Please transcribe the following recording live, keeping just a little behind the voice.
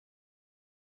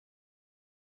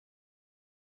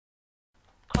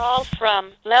call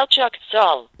from Lelchuk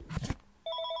Sol.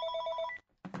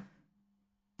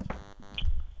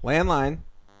 Landline.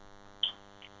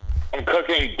 I'm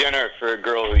cooking dinner for a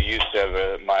girl who used to have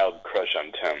a mild crush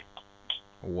on Tim.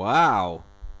 Wow.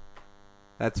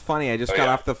 That's funny. I just got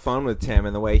off the phone with Tim,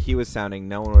 and the way he was sounding,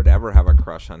 no one would ever have a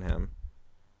crush on him.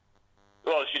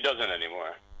 Well, she doesn't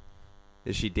anymore.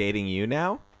 Is she dating you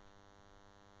now?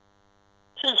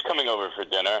 She's coming over for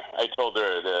dinner. I told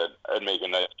her that I'd make a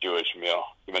nice Jewish meal,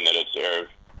 given that it's Erev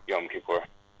Yom Kippur.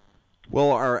 Well,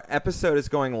 our episode is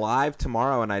going live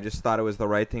tomorrow, and I just thought it was the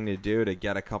right thing to do to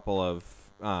get a couple of,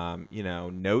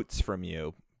 notes from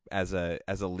you as a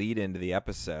lead into the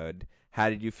episode. How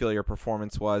did you feel your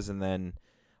performance was? And then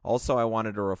also I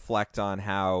wanted to reflect on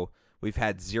how we've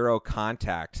had zero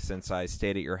contact since I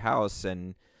stayed at your house,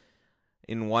 and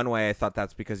in one way I thought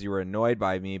that's because you were annoyed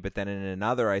by me, but then in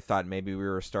another I thought maybe we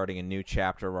were starting a new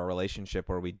chapter of our relationship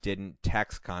where we didn't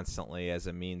text constantly as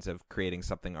a means of creating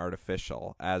something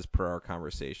artificial, as per our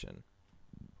conversation.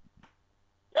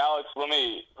 Alex, let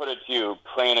me put it to you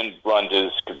plain and blunt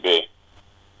as could be.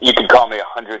 You could call me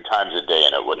 100 times a day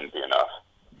and it wouldn't be enough.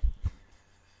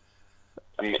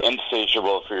 I'm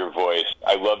insatiable for your voice.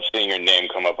 I love seeing your name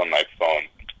come up on my phone.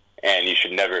 And you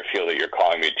should never feel that you're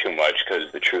calling me too much,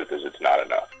 because the truth is it's not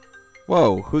enough.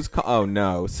 Whoa, oh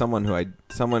no, someone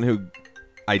who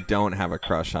I don't have a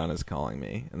crush on is calling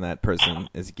me, and that person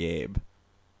is Gabe.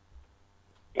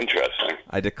 Interesting.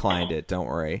 I declined it, don't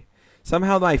worry.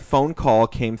 Somehow my phone call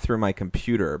came through my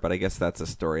computer, but I guess that's a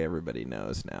story everybody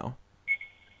knows now.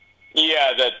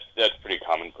 Yeah, that's pretty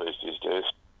commonplace these days.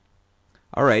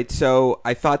 All right, so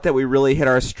I thought that we really hit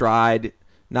our stride,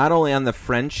 not only on the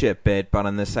friendship bit, but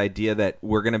on this idea that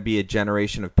we're going to be a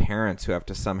generation of parents who have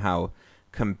to somehow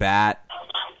combat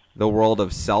the world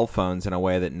of cell phones in a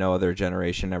way that no other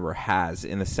generation ever has,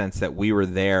 in the sense that we were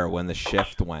there when the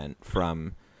shift went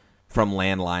from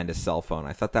landline to cell phone.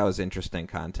 I thought that was interesting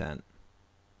content.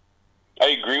 I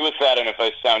agree with that, and if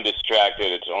I sound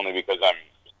distracted, it's only because I'm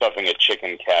stuffing a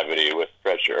chicken cavity with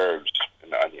fresh herbs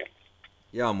and onions.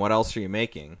 Yeah, and what else are you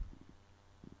making?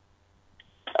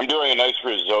 I'm doing a nice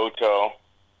risotto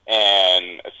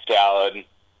and a salad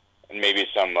and maybe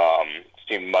some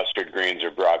steamed mustard greens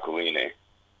or broccolini.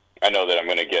 I know that I'm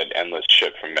going to get endless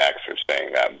shit from Max for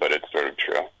saying that, but it's sort of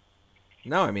true.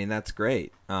 No, I mean, that's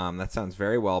great. That sounds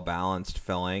very well balanced,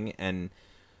 filling, and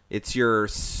it's your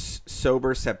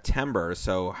sober September,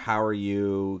 so how are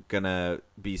you going to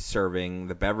be serving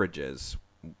the beverages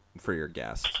for your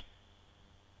guests?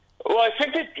 Well, I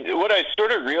think that what I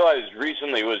sort of realized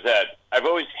recently was that I've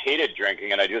always hated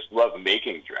drinking, and I just love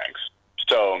making drinks.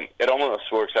 So it almost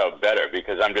works out better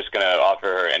because I'm just going to offer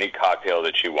her any cocktail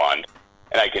that she wants,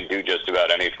 and I can do just about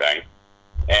anything.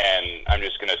 And I'm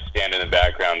just going to stand in the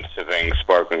background sipping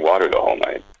sparkling water the whole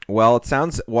night. Well, it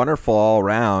sounds wonderful all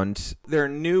around. There are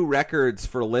new records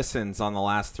for listens on the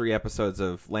last 3 episodes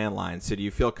of Landline. So do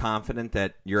you feel confident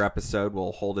that your episode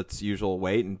will hold its usual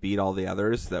weight and beat all the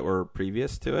others that were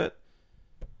previous to it?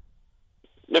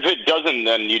 If it doesn't,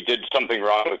 then you did something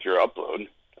wrong with your upload.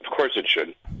 Of course it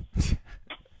should.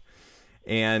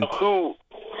 And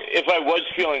if I was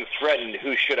feeling threatened,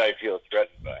 who should I feel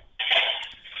threatened by?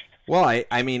 Well,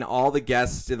 I mean, all the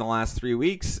guests in the last 3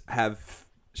 weeks have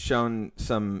shown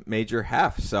some major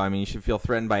heft. So, I mean, you should feel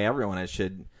threatened by everyone. It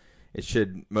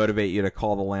should motivate you to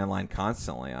call the landline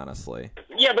constantly, honestly.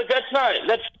 Yeah, but that's not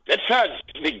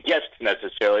the guest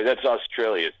necessarily. That's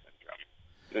Australia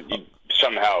syndrome. You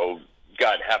somehow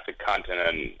got half the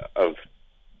continent of,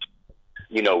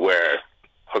 where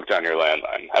hooked on your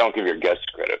landline. I don't give your guests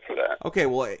credit for that. Okay,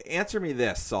 well, answer me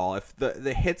this, Saul. If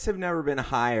the hits have never been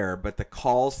higher, but the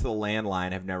calls to the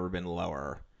landline have never been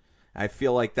lower, I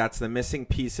feel like that's the missing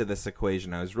piece of this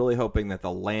equation. I was really hoping that the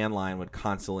landline would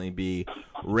constantly be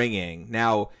ringing.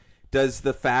 Now, does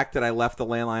the fact that I left the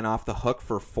landline off the hook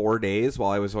for 4 days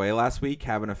while I was away last week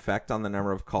have an effect on the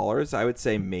number of callers? I would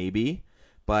say maybe,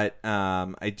 but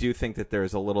I do think that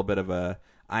there's a little bit of a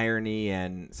irony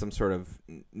and some sort of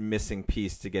missing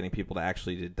piece to getting people to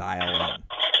actually dial in.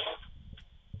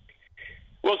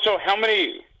 Well, so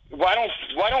why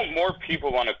don't more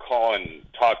people want to call and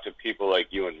talk to people like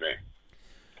you and me?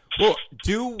 Well,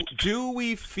 do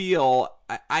we feel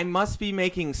I must be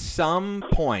making some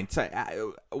points?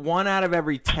 1 out of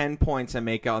every 10 points I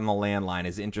make on the landline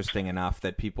is interesting enough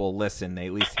that people listen. They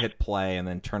at least hit play and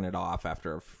then turn it off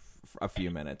after a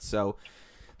few minutes. So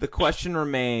the question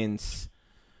remains,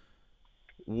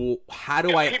 how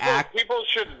do I act?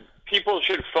 People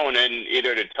should phone in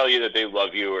either to tell you that they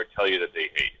love you or tell you that they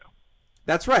hate you.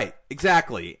 That's right.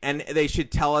 Exactly. And they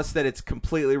should tell us that it's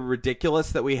completely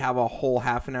ridiculous that we have a whole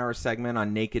half an hour segment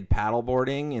on naked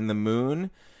paddleboarding in the moon,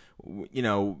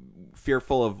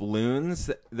 fearful of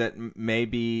loons that may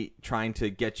be trying to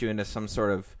get you into some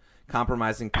sort of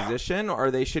compromising position. Or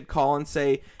they should call and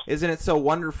say, isn't it so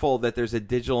wonderful that there's a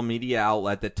digital media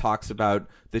outlet that talks about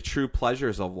the true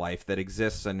pleasures of life that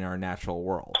exists in our natural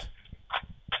world?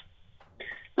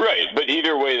 Right, but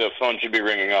either way, the phone should be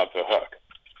ringing off the hook.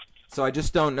 So I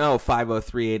just don't know,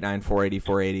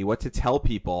 503-894-8480, what to tell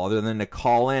people other than to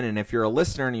call in. And if you're a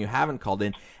listener and you haven't called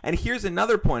in, and here's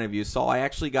another point of view, Saul, I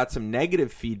actually got some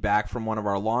negative feedback from one of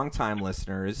our longtime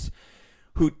listeners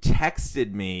who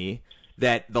texted me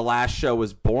that the last show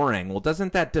was boring. Well,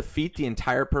 doesn't that defeat the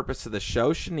entire purpose of the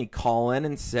show? Shouldn't he call in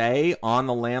and say on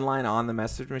the landline, on the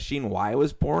message machine, why it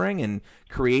was boring and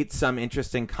create some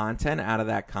interesting content out of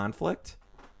that conflict?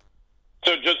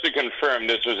 So just to confirm,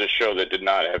 this was a show that did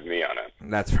not have me on it.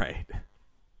 That's right.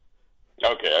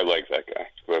 Okay, I like that guy,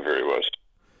 whoever he was.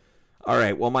 All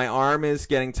right, well, my arm is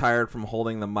getting tired from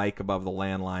holding the mic above the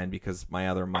landline because my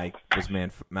other mic was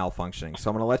malfunctioning. So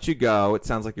I'm going to let you go. It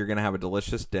sounds like you're going to have a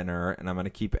delicious dinner, and I'm going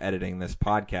to keep editing this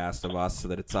podcast of us so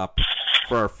that it's up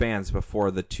for our fans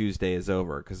before the Tuesday is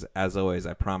over because, as always,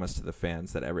 I promise to the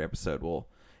fans that every episode will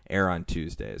air on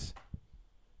Tuesdays.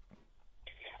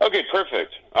 Okay,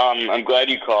 perfect. I'm glad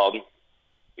you called.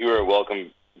 You were a welcome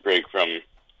break from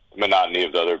the monotony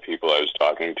of the other people I was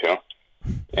talking to.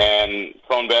 And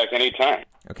phone back anytime.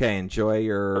 Okay, enjoy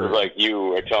your... Like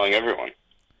you are telling everyone.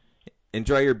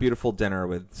 Enjoy your beautiful dinner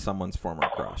with someone's former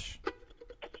crush.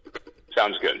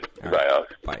 Sounds good. All Bye, right.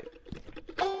 Alex. Bye.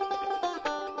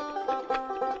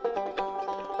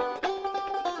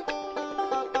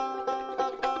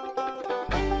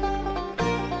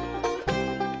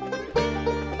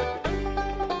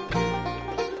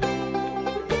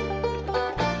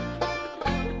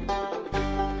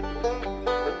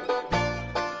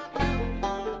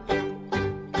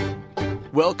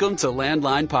 Welcome to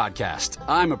Landline Podcast.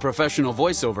 I'm a professional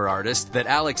voiceover artist that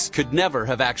Alex could never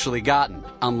have actually gotten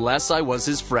unless I was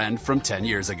his friend from 10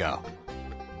 years ago.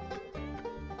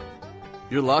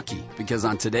 You're lucky because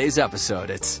on today's episode,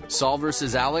 it's Saul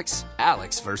versus Alex,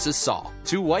 Alex versus Saul.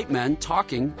 Two white men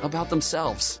talking about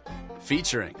themselves.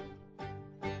 Featuring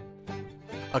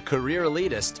a career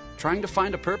elitist trying to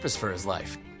find a purpose for his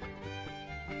life.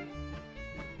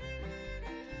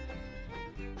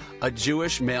 A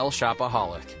Jewish male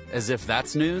shopaholic, as if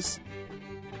that's news.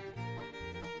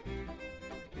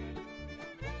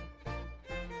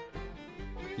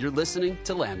 You're listening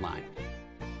to Landline.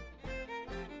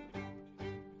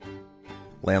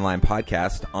 Landline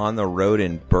Podcast on the road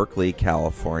in Berkeley,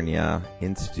 California,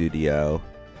 in studio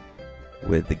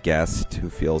with the guest who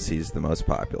feels he's the most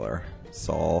popular,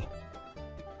 Saul.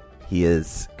 He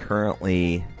is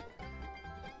currently,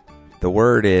 the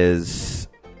word is...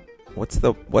 what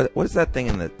is that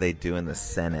thing that they do in the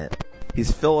Senate? He's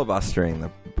filibustering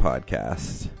the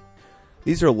podcast.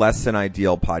 These are less than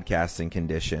ideal podcasting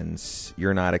conditions.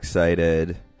 You're not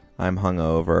excited. I'm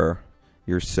hungover.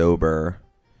 You're sober.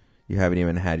 You haven't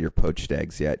even had your poached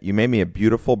eggs yet. You made me a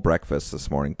beautiful breakfast this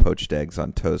morning, poached eggs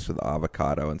on toast with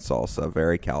avocado and salsa.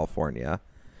 Very California.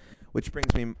 Which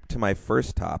brings me to my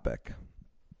first topic.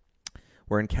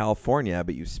 We're in California,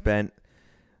 but you spent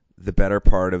the better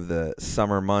part of the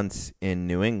summer months in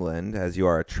New England, as you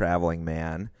are a traveling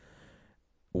man.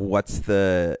 What's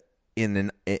the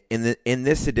in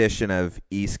this edition of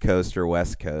East Coast or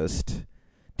West Coast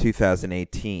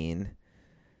 2018,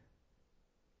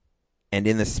 and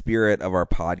in the spirit of our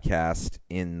podcast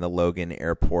in the Logan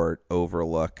Airport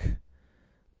Overlook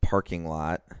parking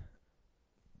lot?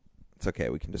 It's okay,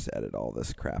 we can just edit all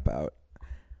this crap out.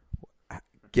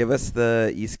 Give us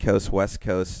the East Coast, West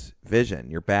Coast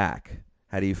vision. You're back.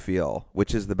 How do you feel?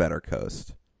 Which is the better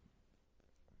coast?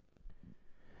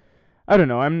 I don't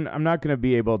know. I'm not going to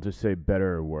be able to say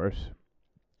better or worse.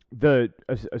 A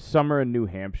summer in New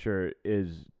Hampshire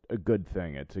is a good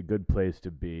thing. It's a good place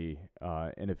to be,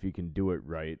 and if you can do it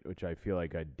right, which I feel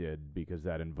like I did because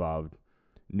that involved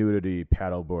nudity,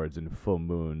 paddleboards, and full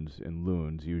moons and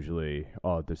loons, usually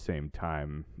all at the same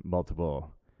time,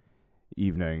 multiple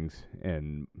evenings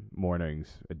and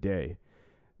mornings a day,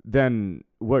 then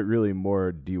what really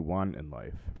more do you want in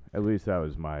life? At least that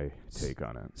was my take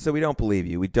on it. So we don't believe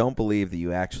you. We don't believe that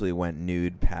you actually went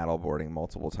nude paddleboarding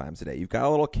multiple times a day. You've got a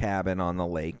little cabin on the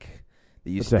lake.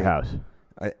 It's a house.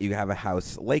 You have a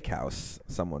house, lake house,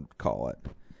 some would call it.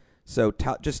 So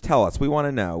just tell us. We want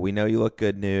to know. We know you look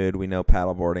good nude. We know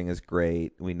paddleboarding is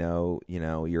great. We know,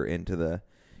 you're into the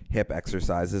hip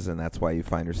exercises, and that's why you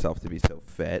find yourself to be so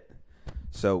fit.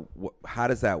 So how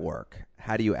does that work?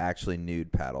 How do you actually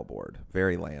nude paddleboard?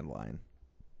 Very landline.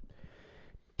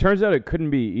 Turns out it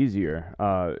couldn't be easier.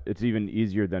 It's even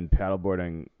easier than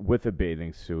paddleboarding with a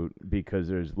bathing suit because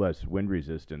there's less wind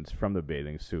resistance from the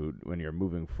bathing suit when you're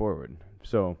moving forward.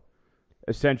 So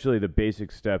essentially the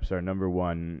basic steps are, number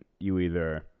one, you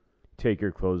either take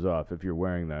your clothes off if you're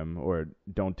wearing them or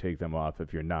don't take them off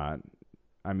if you're not.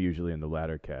 I'm usually in the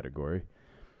latter category.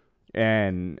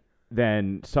 And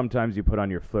then sometimes you put on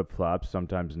your flip-flops,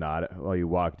 sometimes not, while you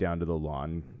walk down to the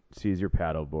lawn, seize your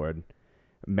paddleboard,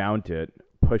 mount it,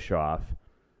 push off,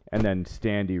 and then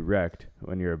stand erect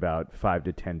when you're about 5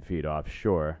 to 10 feet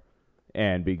offshore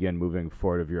and begin moving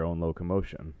forward of your own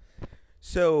locomotion.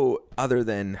 So other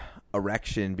than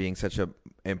erection being such an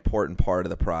important part of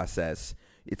the process,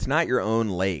 it's not your own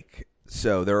lake.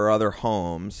 So there are other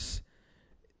homes.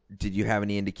 Did you have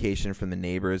any indication from the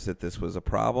neighbors that this was a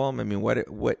problem? I mean, what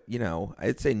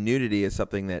I'd say nudity is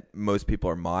something that most people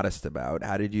are modest about.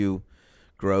 How did you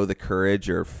grow the courage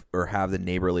or have the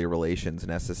neighborly relations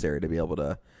necessary to be able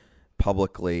to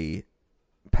publicly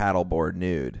paddleboard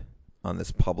nude on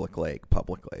this public lake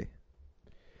publicly?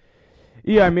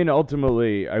 Yeah, I mean,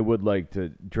 ultimately, I would like to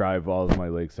drive all of my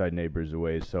lakeside neighbors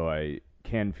away so I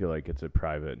can feel like it's a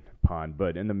private pond.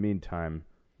 But in the meantime,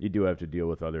 you do have to deal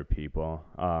with other people.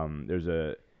 There's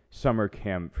a summer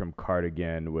camp from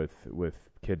Cardigan with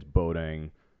kids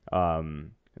boating.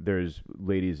 There's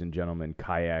ladies and gentlemen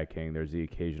kayaking. There's the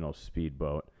occasional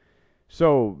speedboat.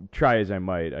 So try as I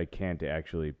might, I can't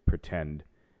actually pretend,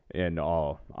 in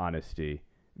all honesty,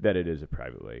 that it is a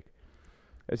private lake.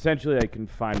 Essentially, I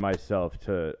confine myself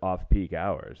to off-peak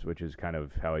hours, which is kind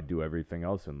of how I do everything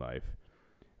else in life.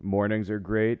 Mornings are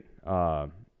great.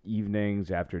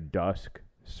 Evenings after dusk,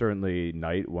 certainly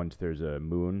night once there's a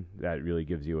moon. That really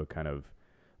gives you a kind of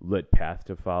lit path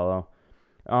to follow.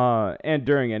 And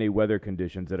during any weather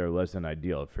conditions that are less than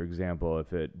ideal. For example,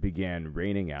 if it began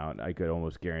raining out, I could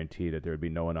almost guarantee that there would be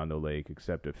no one on the lake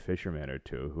except a fisherman or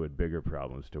two who had bigger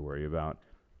problems to worry about,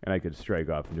 and I could strike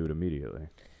off nude immediately.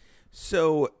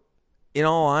 So, in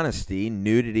all honesty,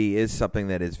 nudity is something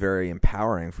that is very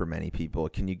empowering for many people.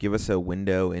 Can you give us a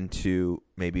window into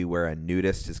maybe where a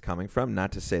nudist is coming from?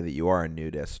 Not to say that you are a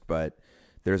nudist, but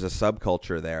there's a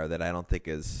subculture there that I don't think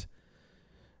is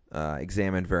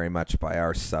examined very much by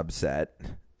our subset.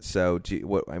 So,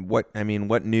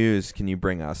 what news can you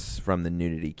bring us from the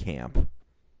nudity camp?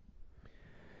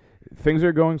 Things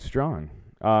are going strong.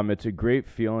 It's a great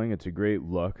feeling. It's a great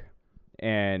look.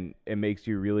 And it makes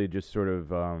you really just sort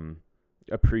of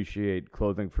appreciate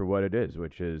clothing for what it is,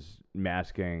 which is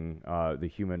masking the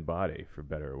human body, for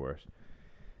better or worse.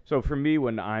 So for me,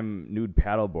 when I'm nude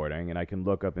paddleboarding and I can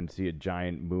look up and see a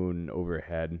giant moon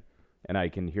overhead, and I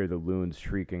can hear the loons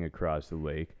shrieking across the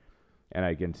lake, and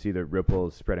I can see the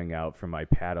ripples spreading out from my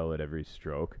paddle at every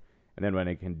stroke, and then when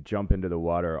I can jump into the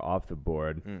water off the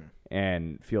board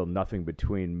and feel nothing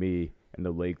between me and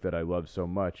the lake that I love so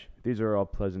much, these are all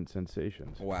pleasant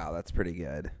sensations. Wow, that's pretty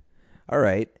good. All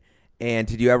right. And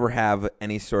did you ever have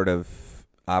any sort of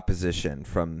opposition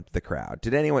from the crowd?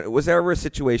 Was there ever a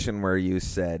situation where you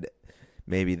said,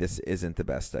 maybe this isn't the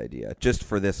best idea, just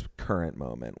for this current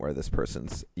moment where this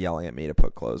person's yelling at me to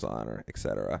put clothes on, or et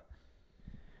cetera?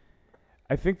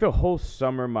 I think the whole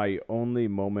summer, my only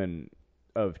moment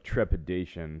of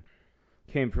trepidation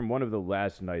came from one of the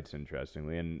last nights,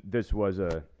 interestingly, and this was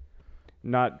a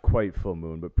not quite full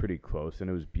moon, but pretty close, and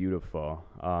it was beautiful.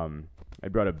 I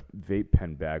brought a vape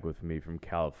pen bag with me from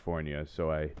California,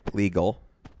 so Legal.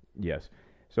 Yes.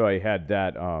 So I had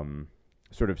that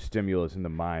sort of stimulus in the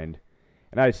mind,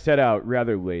 and I set out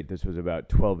rather late. This was about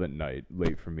 12 at night,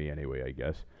 late for me anyway, I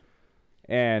guess.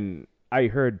 And I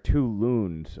heard two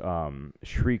loons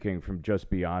shrieking from just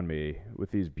beyond me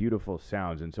with these beautiful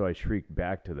sounds, and so I shrieked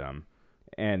back to them,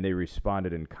 and they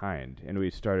responded in kind, and we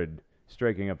started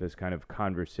striking up this kind of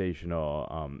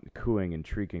conversational cooing and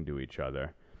shrieking to each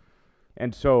other.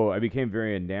 And so I became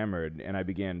very enamored, and I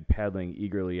began paddling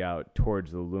eagerly out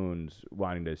towards the loons,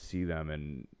 wanting to see them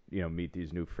and meet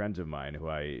these new friends of mine who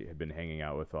I had been hanging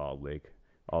out with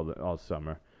all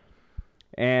summer.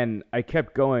 And I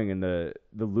kept going, and the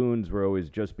loons were always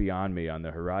just beyond me on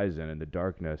the horizon in the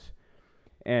darkness.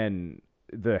 And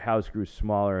the house grew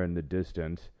smaller in the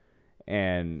distance,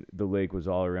 and the lake was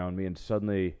all around me. And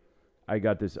suddenly I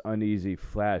got this uneasy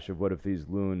flash of what if these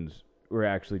loons were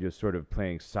actually just sort of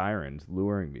playing sirens,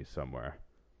 luring me somewhere,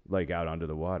 like out onto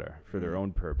the water for their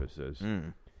own purposes.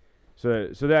 So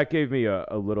that gave me a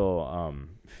little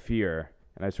fear,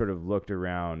 and I sort of looked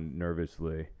around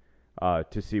nervously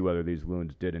to see whether these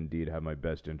loons did indeed have my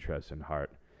best interests in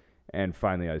heart. And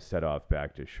finally I set off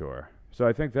back to shore. So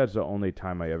I think that's the only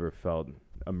time I ever felt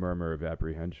a murmur of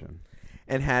apprehension.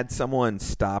 And had someone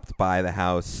stopped by the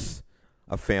house,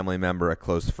 a family member, a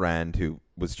close friend who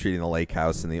was treating the lake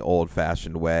house in the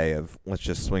old-fashioned way of let's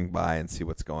just swing by and see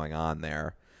what's going on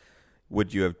there,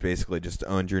 would you have basically just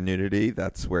owned your nudity?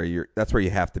 That's where you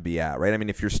have to be at, right? I mean,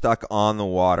 if you're stuck on the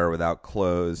water without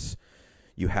clothes,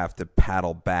 you have to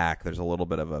paddle back. There's a little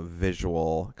bit of a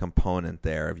visual component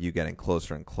there of you getting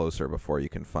closer and closer before you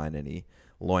can find any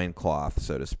loincloth,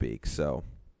 so to speak. So,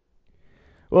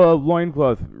 well,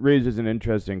 loincloth raises an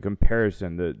interesting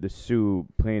comparison. The Sioux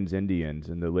Plains Indians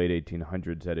in the late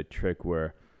 1800s had a trick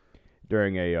where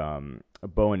during a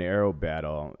bow and arrow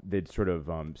battle, they'd sort of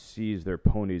seize their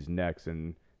ponies' necks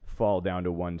and fall down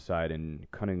to one side and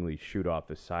cunningly shoot off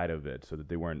the side of it so that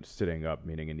they weren't sitting up,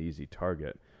 meaning an easy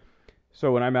target.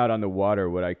 So when I'm out on the water,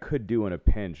 what I could do in a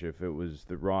pinch, if it was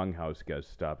the wrong house guest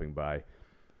stopping by,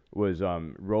 was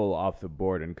roll off the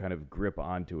board and kind of grip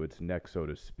onto its neck, so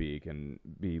to speak, and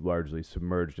be largely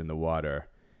submerged in the water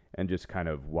and just kind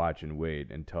of watch and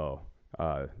wait until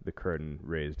the curtain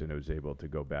raised and I was able to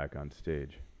go back on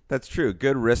stage. that's true.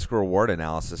 Good risk-reward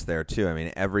analysis there, too. I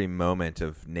mean, every moment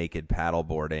of naked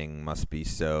paddleboarding must be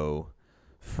so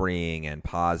freeing and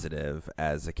positive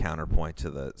as a counterpoint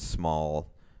to the small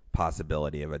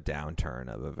possibility of a downturn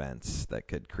of events that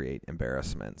could create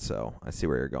embarrassment. So I see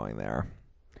where you're going there.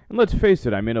 And let's face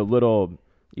it, I mean, a little,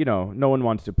 no one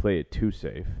wants to play it too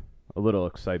safe. A little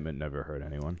excitement never hurt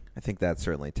anyone. I think that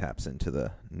certainly taps into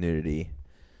the nudity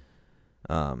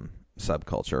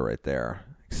subculture right there.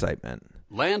 Excitement.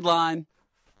 Landline.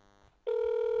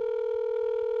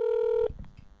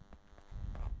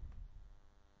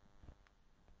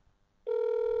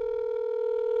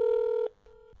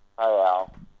 Hi,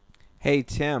 Al. Hey,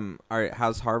 Tim. All right,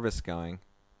 how's harvest going?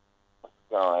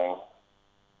 Going.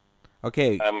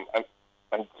 Okay. I'm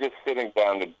just sitting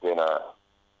down to dinner.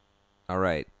 All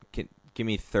right. Give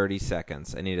me 30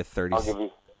 seconds. I need a 30 I'll give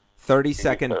you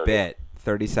 30-second 30. bit.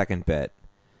 30-second bit.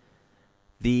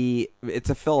 It's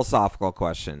a philosophical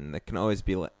question that can always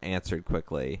be answered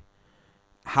quickly.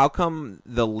 How come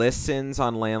the listens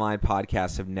on landline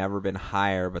podcasts have never been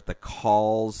higher, but the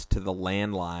calls to the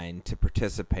landline to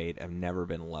participate have never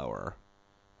been lower?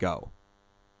 Go.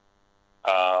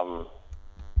 That's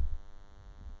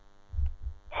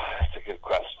a good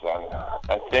question.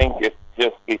 I think it's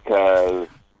just because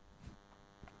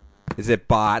Is it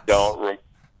bots?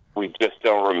 we just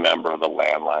don't remember the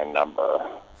landline number.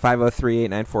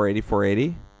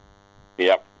 503-894-8480?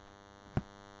 Yep.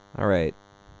 All right.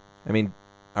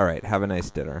 All right. Have a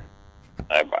nice dinner.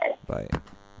 Bye-bye. Bye.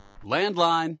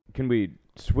 Landline. Can we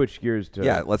switch gears to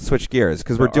Yeah, let's switch gears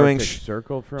because the we're doing Arctic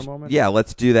Circle for a moment? Yeah,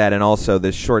 let's do that. And also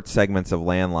the short segments of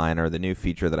Landline are the new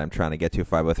feature that I'm trying to get to,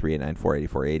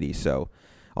 503-894-8480. So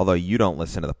although you don't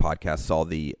listen to the podcast, all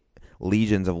the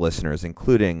legions of listeners,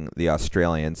 including the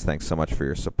Australians, thanks so much for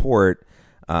your support,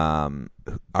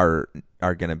 are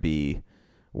going to be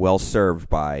well served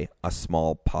by a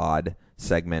small pod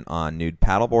segment on nude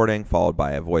paddleboarding, followed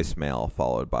by a voicemail,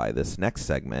 followed by this next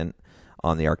segment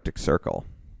on the Arctic Circle.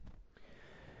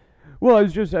 Well, I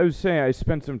was saying I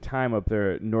spent some time up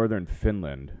there at northern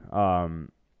Finland,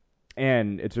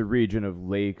 and it's a region of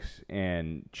lakes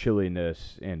and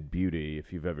chilliness and beauty,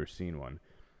 if you've ever seen one.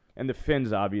 And the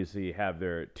Finns obviously have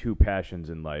their two passions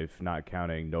in life, not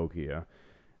counting Nokia,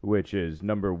 which is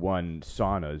number one,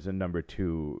 saunas, and number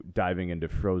two, diving into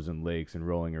frozen lakes and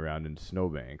rolling around in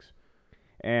snowbanks.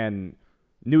 And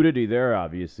nudity there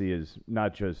obviously is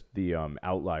not just the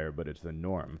outlier, but it's the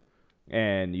norm.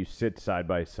 And you sit side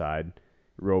by side,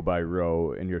 row by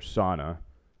row in your sauna,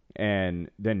 and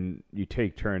then you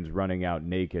take turns running out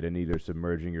naked and either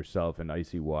submerging yourself in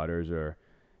icy waters or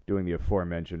doing the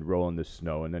aforementioned roll in the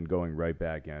snow and then going right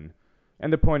back in.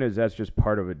 And the point is that's just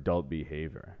part of adult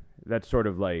behavior. That's sort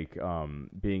of like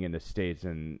being in the States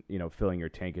and, filling your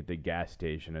tank at the gas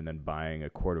station and then buying a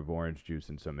quart of orange juice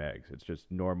and some eggs. It's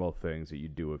just normal things that you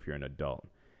do if you're an adult.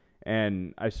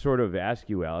 And I sort of ask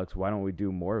you, Alex, why don't we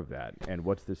do more of that? And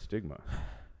what's the stigma?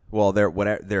 Well,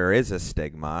 there is a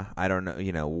stigma. I don't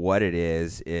know, what it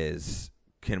is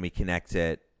can we connect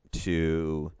it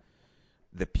to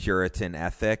the Puritan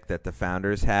ethic that the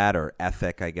founders had, or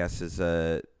ethic, I guess is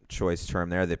a choice term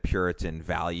there, the Puritan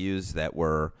values that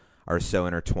are so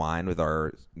intertwined with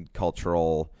our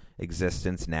cultural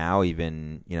existence now,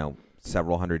 even,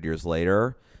 several hundred years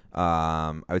later.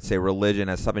 I would say religion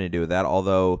has something to do with that,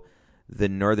 although the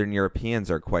Northern Europeans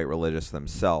are quite religious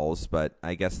themselves, but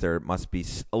I guess there must be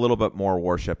a little bit more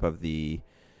worship of the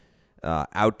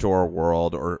outdoor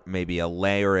world, or maybe a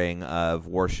layering of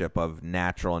worship of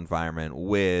natural environment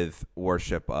with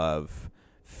worship of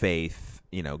faith,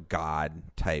 God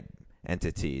type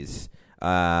entities.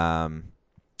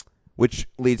 Which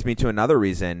leads me to another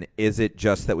reason. Is it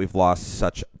just that we've lost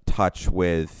such touch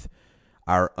with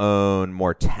our own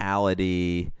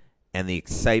mortality and the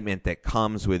excitement that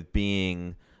comes with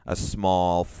being a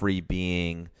small, free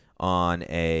being on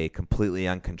a completely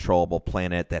uncontrollable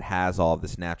planet that has all of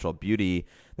this natural beauty?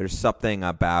 There's something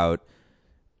about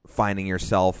finding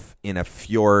yourself in a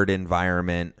fjord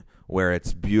environment where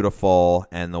it's beautiful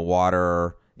and the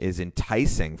water is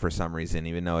enticing for some reason,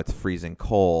 even though it's freezing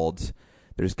cold.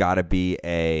 There's got to be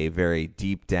a very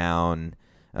deep down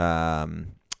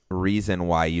reason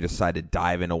why you decide to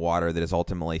dive into water that is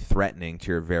ultimately threatening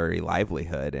to your very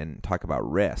livelihood, and talk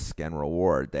about risk and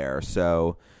reward there.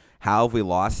 So how have we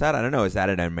lost that? I don't know. Is that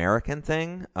an American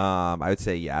thing? I would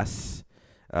say yes.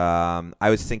 I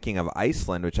was thinking of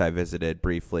Iceland, which I visited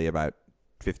briefly about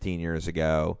 15 years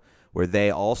ago, where they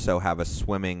also have a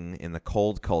swimming in the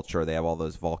cold culture. They have all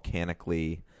those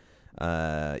volcanically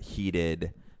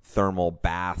heated thermal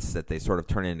baths that they sort of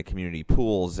turn into community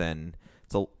pools. And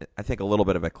it's, I think, a little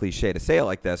bit of a cliche to say it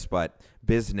like this, but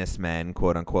businessmen,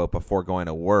 quote unquote, before going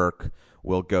to work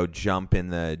will go jump in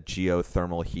the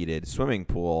geothermal heated swimming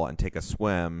pool and take a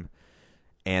swim,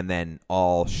 and then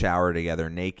all shower together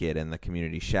naked in the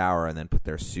community shower, and then put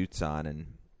their suits on and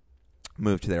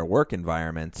move to their work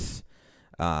environments,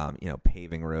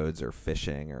 paving roads or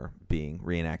fishing or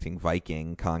reenacting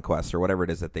Viking conquest or whatever it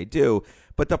is that they do.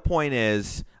 But the point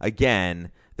is,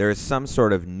 again, there is some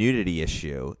sort of nudity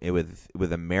issue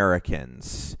with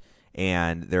Americans,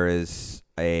 and there is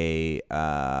a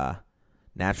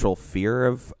natural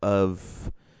fear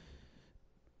of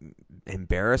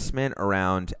embarrassment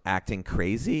around acting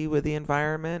crazy with the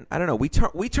environment. I don't know. We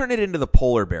turn it into the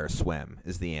polar bear swim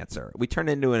is the answer. We turn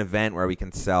it into an event where we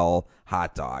can sell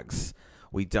hot dogs.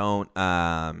 We don't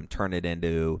turn it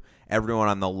into everyone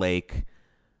on the lake.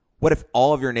 What if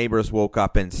all of your neighbors woke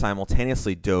up and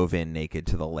simultaneously dove in naked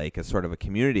to the lake as sort of a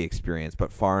community experience,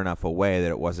 but far enough away that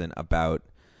it wasn't about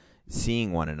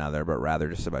seeing one another, but rather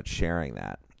just about sharing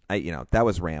that? That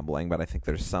was rambling, but I think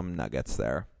there's some nuggets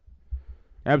there.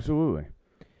 Absolutely.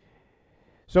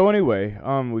 So anyway,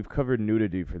 we've covered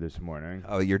nudity for this morning.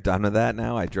 Oh, you're done with that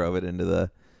now? I drove it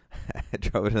into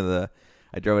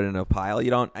a pile.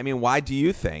 Why do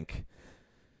you think?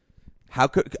 How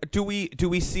do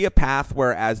we see a path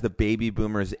where, as the baby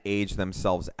boomers age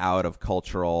themselves out of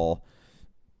cultural,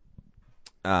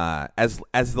 as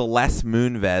the Les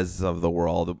Moonves of the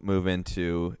world move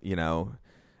into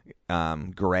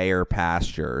grayer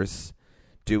pastures,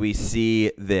 do we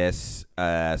see this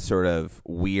sort of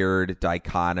weird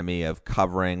dichotomy of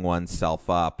covering oneself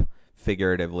up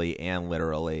figuratively and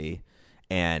literally,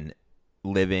 and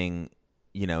living,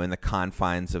 in the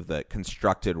confines of the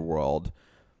constructed world,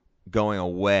 going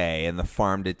away, and the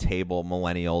farm-to-table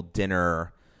millennial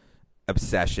dinner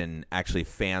obsession actually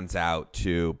fans out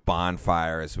to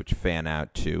bonfires, which fan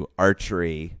out to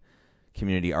archery,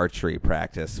 community archery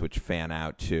practice, which fan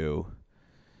out to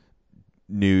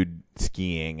nude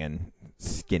skiing and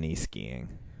skinny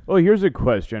skiing? Well, here's a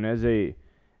question. As a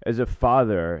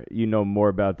father, you know more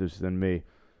about this than me.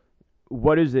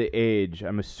 What is the age?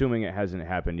 I'm assuming it hasn't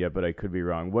happened yet, but I could be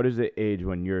wrong. What is the age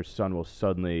when your son will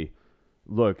suddenly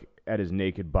look at his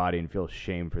naked body and feel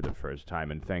shame for the first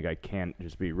time and think, I can't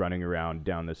just be running around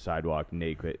down the sidewalk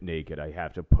naked. I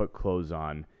have to put clothes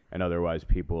on, and otherwise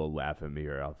people will laugh at me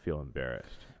or I'll feel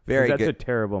embarrassed. Very good. That's a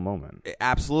terrible moment.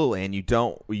 Absolutely. And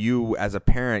you as a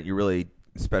parent, you really,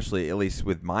 especially at least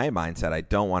with my mindset, I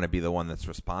don't want to be the one that's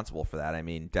responsible for that. I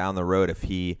mean, down the road, if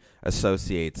he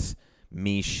associates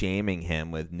me shaming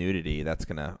him with nudity, that's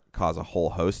going to cause a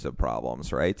whole host of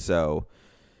problems, right? So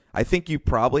I think you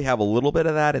probably have a little bit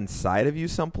of that inside of you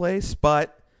someplace,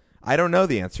 but I don't know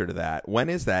the answer to that. When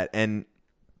is that? And,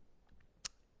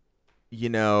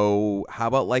 how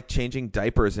about like changing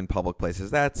diapers in public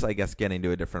places? That's, I guess, getting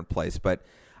to a different place. But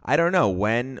I don't know.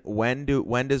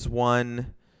 When does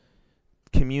one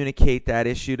communicate that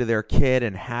issue to their kid,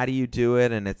 and how do you do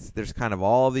it? And there's kind of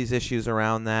all of these issues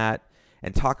around that.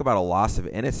 And talk about a loss of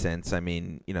innocence. I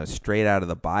mean, straight out of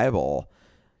the Bible.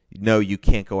 No, you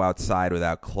can't go outside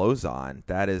without clothes on.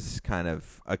 That is kind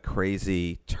of a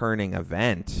crazy turning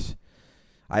event.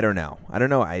 I don't know.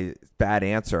 Bad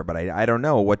answer, but I don't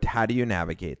know. How do you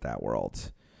navigate that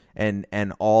world? And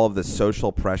all of the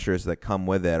social pressures that come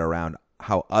with it around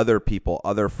how other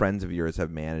friends of yours have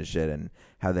managed it, and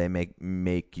how they may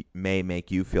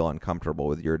make you feel uncomfortable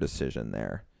with your decision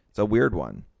there. It's a weird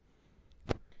one.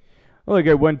 Well,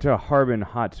 I went to Harbin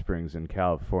Hot Springs in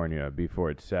California before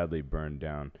it sadly burned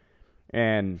down.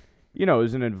 And, it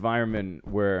was an environment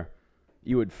where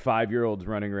you had 5-year-olds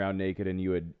running around naked and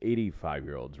you had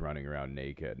 85-year-olds running around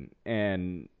naked.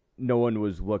 And no one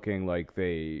was looking like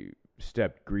they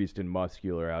stepped greased and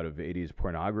muscular out of 80s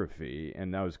pornography.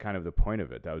 And that was kind of the point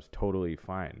of it. That was totally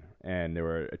fine. And there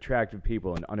were attractive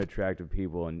people and unattractive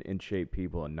people and in-shape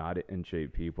people and not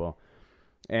in-shape people.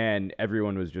 And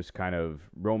everyone was just kind of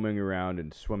roaming around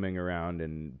and swimming around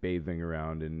and bathing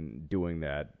around and doing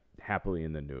that happily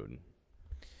in the nude.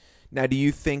 Now, do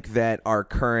you think that our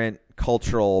current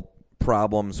cultural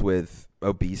problems with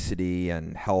obesity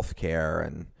and healthcare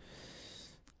and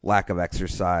lack of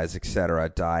exercise, etc.,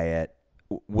 diet,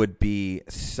 would be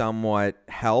somewhat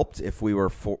helped if we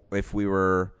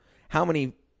were how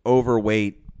many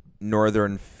overweight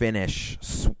Northern Finnish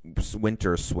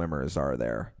winter swimmers are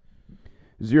there?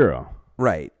 0.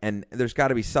 Right. And there's got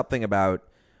to be something about,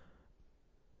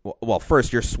 well,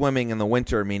 first, you're swimming in the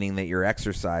winter, meaning that you're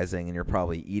exercising and you're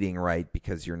probably eating right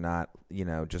because you're not,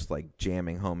 just like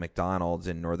jamming home McDonald's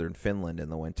in northern Finland in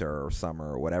the winter or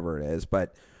summer or whatever it is.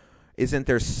 But isn't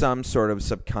there some sort of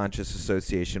subconscious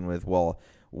association with, well,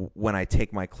 when I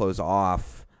take my clothes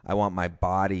off, I want my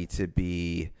body to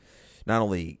be not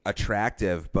only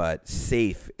attractive but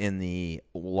safe in the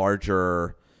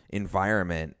larger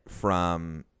environment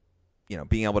from,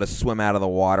 being able to swim out of the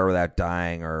water without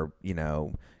dying or,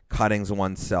 cutting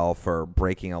oneself or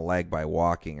breaking a leg by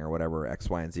walking or whatever X,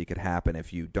 Y, and Z could happen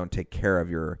if you don't take care of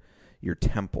your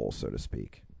temple, so to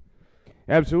speak.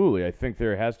 Absolutely. I think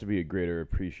there has to be a greater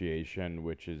appreciation,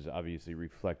 which is obviously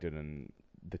reflected in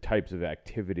the types of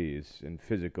activities and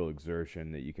physical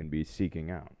exertion that you can be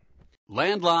seeking out.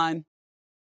 Landline.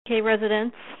 Okay,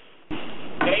 residents.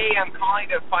 Hey, I'm calling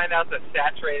to find out the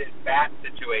saturated fat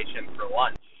situation for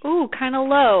lunch. Ooh, kind of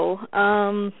low.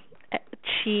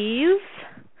 Cheese?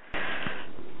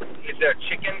 Is there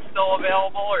chicken still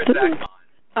available, or is that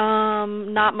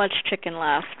gone? Not much chicken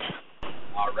left.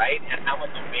 All right, and how much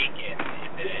bacon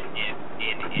is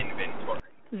in inventory?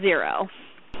 0.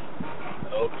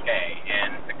 Okay,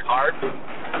 and the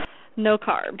carbs? No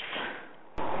carbs.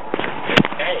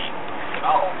 Okay,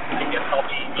 well, I guess I'll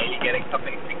be maybe getting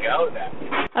something to go then.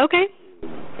 Okay.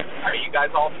 Are you guys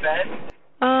all fed?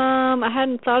 I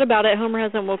hadn't thought about it. Homer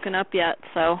hasn't woken up yet,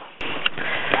 so.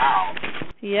 Wow.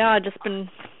 Yeah, I've just been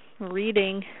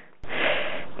reading.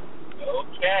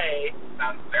 Okay,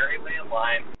 sounds very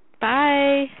landline.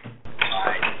 Bye.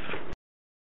 Bye.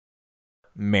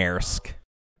 Maersk.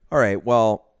 All right,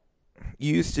 well,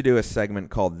 you used to do a segment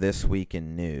called This Week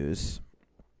in News.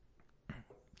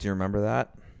 Do you remember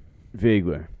that?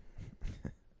 Vaguely.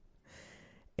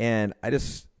 And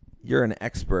you're an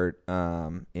expert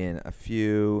in a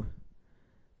few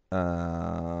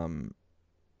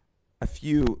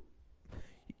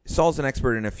Saul's an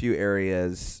expert in a few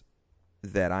areas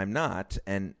that I'm not,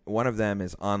 and one of them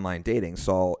is online dating.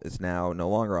 Saul is now no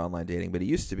longer online dating, but he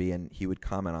used to be, and he would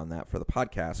comment on that for the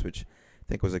podcast, which I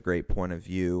think was a great point of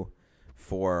view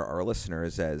for our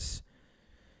listeners, as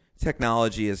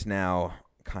technology has now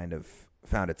kind of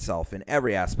found itself in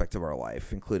every aspect of our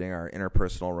life, including our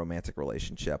interpersonal romantic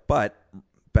relationship. But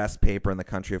best paper in the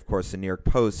country, of course, the New York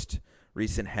Post,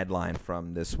 recent headline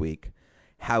from this week,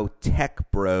 how tech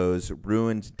bros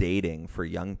ruined dating for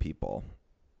young people.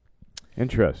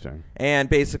 Interesting. And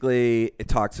basically it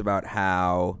talks about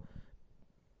how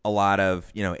a lot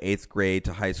of, 8th grade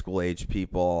to high school age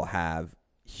people have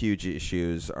huge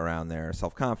issues around their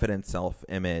self-confidence,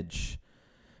 self-image,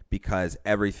 because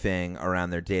everything around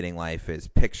their dating life is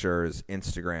pictures,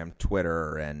 Instagram,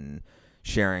 Twitter, and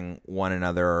sharing one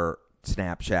another,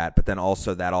 Snapchat, but then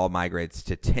also that all migrates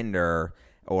to Tinder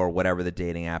or whatever the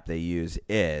dating app they use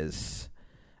is,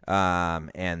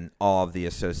 and all of the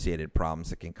associated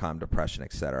problems that can come, depression,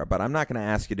 etc. But I'm not going to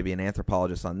ask you to be an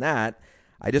anthropologist on that.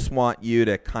 I just want you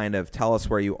to kind of tell us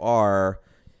where you are,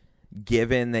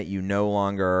 given that you no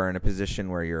longer are in a position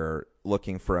where you're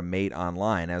looking for a mate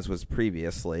online, as was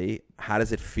previously. How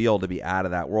does it feel to be out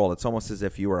of that world? It's almost as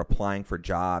if you were applying for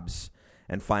jobs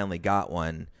and finally got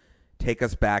one. Take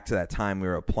us back to that time we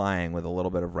were applying with a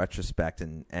little bit of retrospect.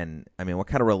 And I mean, what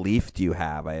kind of relief do you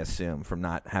have, I assume, from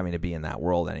not having to be in that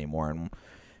world anymore? And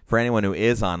for anyone who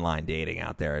is online dating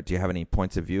out there, do you have any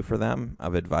points of view for them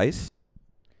of advice?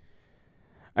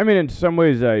 I mean, in some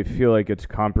ways, I feel like it's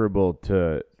comparable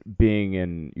to being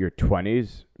in your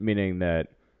 20s, meaning that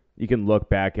you can look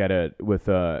back at it with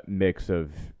a mix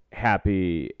of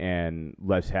happy and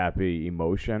less happy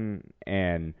emotion,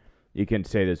 and you can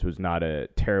say this was not a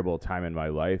terrible time in my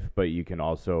life, but you can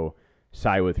also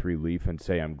sigh with relief and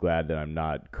say, I'm glad that I'm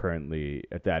not currently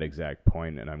at that exact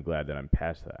point, and I'm glad that I'm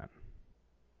past that.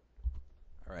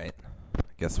 All right. I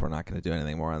guess we're not going to do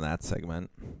anything more on that segment.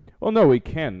 Well, no, we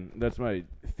can. That's my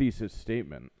thesis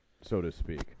statement, so to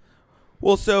speak.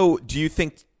 Well, so do you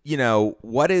think,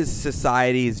 what is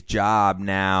society's job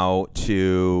now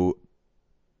to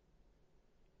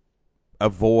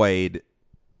avoid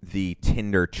the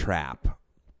Tinder trap?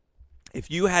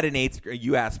 If you had an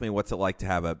you asked me what's it like to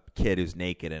have a kid who's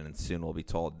naked and soon will be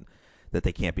told that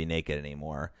they can't be naked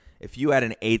anymore. If you had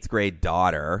an 8th grade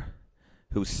daughter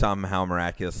who somehow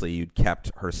miraculously you'd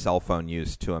kept her cell phone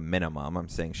use to a minimum, I'm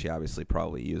saying she obviously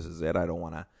probably uses it. I don't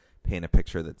want to paint a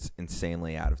picture that's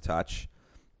insanely out of touch.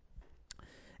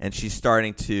 And she's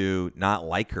starting to not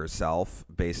like herself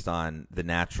based on the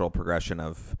natural progression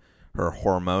of her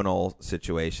hormonal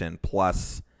situation,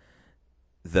 plus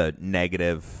the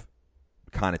negative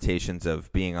connotations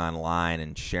of being online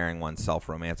and sharing oneself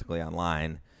romantically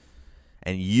online.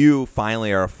 And you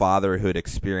finally are a father who had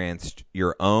experienced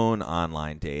your own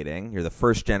online dating. You're the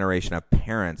first generation of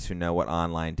parents who know what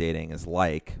online dating is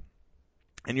like.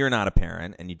 And you're not a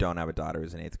parent, and you don't have a daughter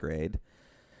who's in 8th grade.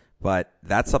 But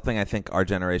that's something I think our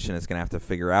generation is going to have to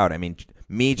figure out. I mean,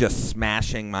 me just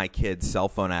smashing my kid's cell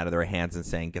phone out of their hands and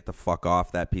saying, get the fuck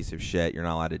off that piece of shit, you're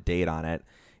not allowed to date on it,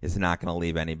 is not going to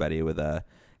leave anybody with a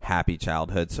happy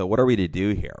childhood. So what are we to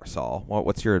do here, Saul?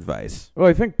 What's your advice? Well,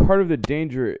 I think part of the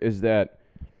danger is that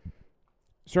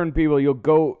certain people, you'll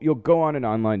go on an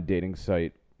online dating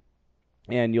site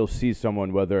and you'll see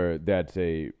someone, whether that's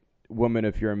a woman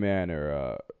if you're a man, or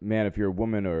a man if you're a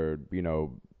woman, or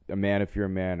a man if you're a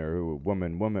man, or a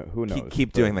woman, who knows?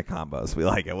 Keep doing the combos. We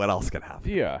like it. What else can happen?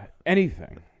 Yeah,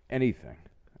 anything.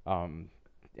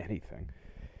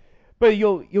 But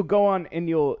you'll go on and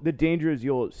the danger is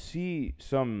you'll see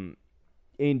some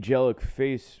angelic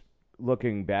face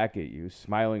looking back at you,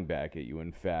 smiling back at you,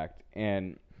 in fact.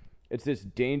 And it's this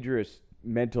dangerous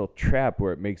mental trap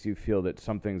where it makes you feel that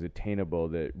something's attainable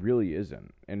that really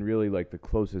isn't. And really, like, the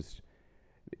closest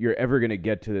you're ever going to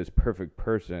get to this perfect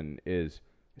person is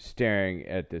staring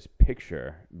at this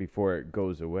picture before it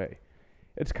goes away.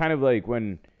 It's kind of like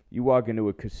when you walk into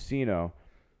a casino.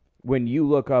 When you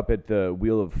look up at the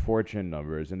Wheel of Fortune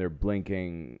numbers and they're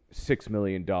blinking $6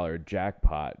 million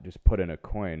jackpot, just put in a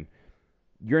coin,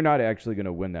 you're not actually going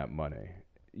to win that money.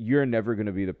 You're never going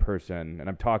to be the person, and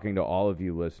I'm talking to all of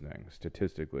you listening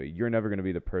statistically, you're never going to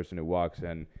be the person who walks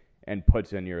in and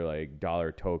puts in your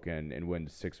dollar token and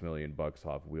wins $6 million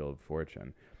off Wheel of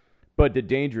Fortune. But the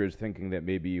danger is thinking that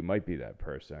maybe you might be that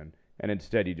person, and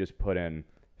instead you just put in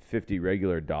 50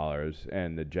 regular dollars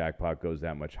and the jackpot goes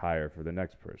that much higher for the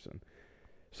next person.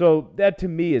 So that to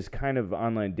me is kind of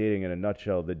online dating in a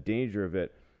nutshell. The danger of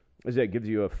it is that it gives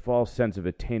you a false sense of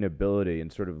attainability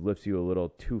and sort of lifts you a little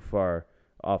too far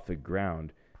off the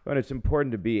ground. But it's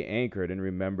important to be anchored and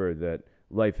remember that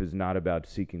life is not about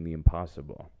seeking the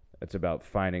impossible. It's about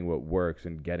finding what works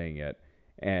and getting it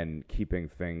and keeping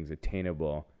things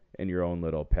attainable in your own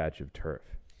little patch of turf.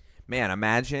 Man,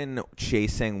 imagine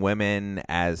chasing women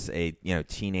as a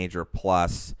teenager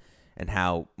plus, and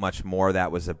how much more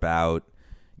that was about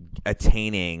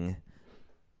attaining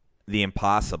the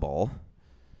impossible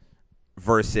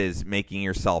versus making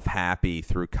yourself happy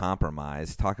through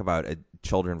compromise. Talk about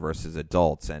children versus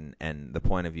adults and the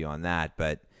point of view on that,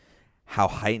 but how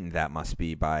heightened that must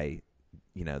be by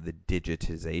the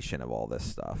digitization of all this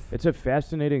stuff. It's a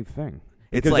fascinating thing.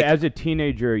 It's because like, as a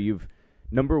teenager, you've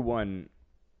number one.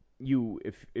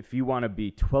 If you want to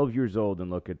be 12 years old and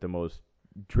look at the most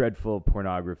dreadful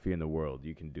pornography in the world,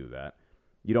 you can do that.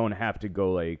 You don't have to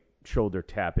go shoulder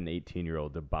tap an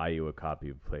 18-year-old to buy you a copy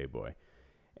of Playboy.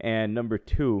 And number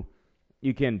two,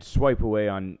 you can swipe away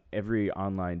on every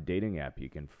online dating app you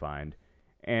can find,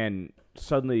 and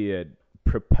suddenly it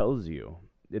propels you.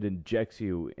 It injects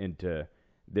you into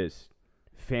this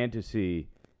fantasy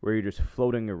where you're just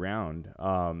floating around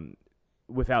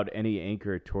without any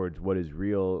anchor towards what is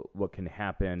real, what can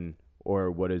happen,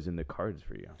 or what is in the cards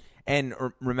for you. And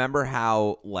remember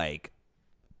how,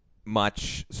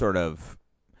 much sort of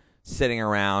sitting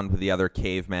around with the other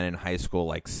cavemen in high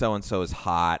school, so-and-so is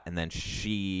hot, and then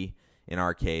she, in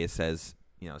our case, as,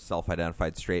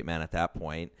 self-identified straight man at that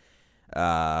point,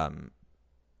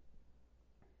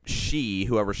 she,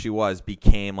 whoever she was,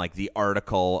 became, the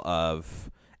article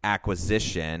of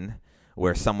acquisition,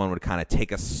 where someone would kind of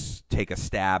take a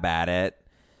stab at it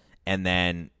and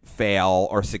then fail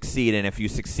or succeed. And if you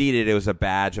succeeded, it was a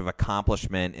badge of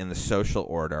accomplishment in the social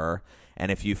order. And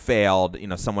if you failed,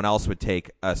 someone else would take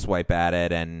a swipe at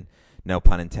it and, no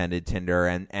pun intended, Tinder,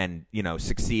 and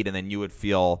succeed. And then you would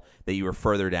feel that you were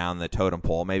further down the totem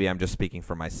pole. Maybe I'm just speaking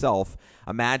for myself.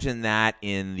 Imagine that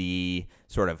in the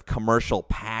sort of commercial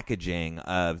packaging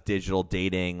of digital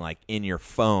dating, in your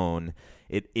phone.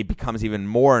 it becomes even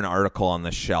more an article on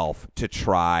the shelf to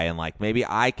try and like maybe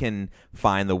I can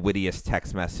find the wittiest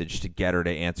text message to get her to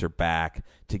answer back,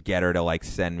 to get her to like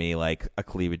send me like a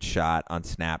cleavage shot on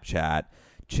Snapchat,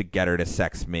 to get her to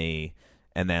sex me,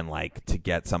 and then like to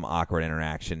get some awkward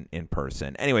interaction in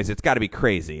person. Anyways, it's got to be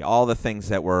crazy. All the things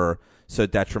that were so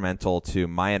detrimental to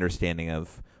my understanding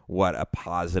of what a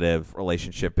positive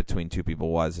relationship between two people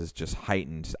was is just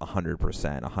heightened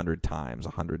 100%, 100 times,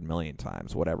 100 million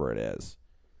times, whatever it is.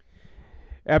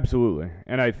 Absolutely.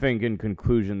 And I think in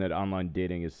conclusion that online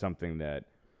dating is something that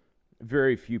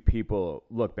very few people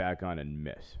look back on and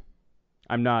miss.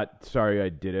 I'm not sorry I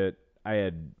did it. I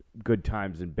had good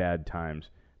times and bad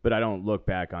times, but I don't look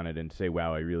back on it and say,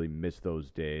 wow, I really miss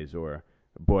those days, or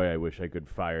boy, I wish I could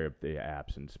fire up the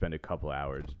apps and spend a couple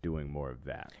hours doing more of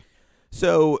that.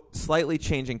 So, slightly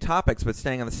changing topics, but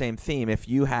staying on the same theme, if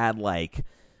you had like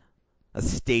a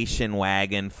station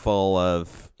wagon full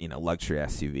of, luxury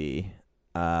SUV,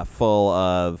 full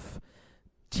of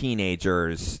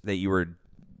teenagers that you were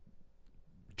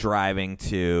driving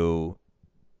to,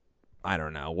 I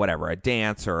don't know, whatever, a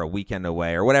dance or a weekend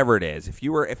away or whatever it is. If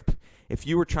you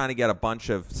were trying to get a bunch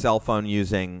of cell phone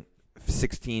using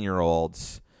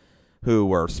 16-year-olds who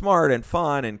were smart and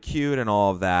fun and cute and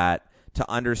all of that, to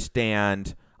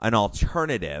understand an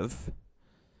alternative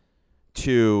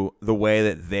to the way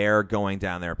that they're going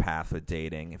down their path with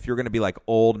dating. If you're going to be like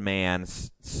old man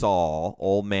Saul,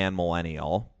 old man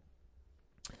millennial,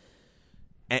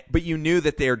 but you knew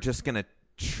that they're just going to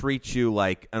treat you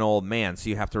like an old man, so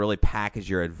you have to really package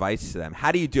your advice to them.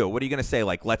 How do you do it? What are you going to say?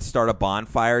 Like, let's start a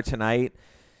bonfire tonight?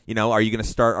 Are you going to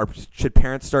start, or should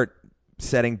parents start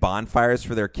setting bonfires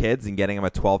for their kids and getting them a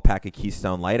 12-pack of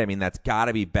Keystone Light? I mean, that's got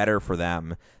to be better for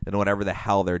them than whatever the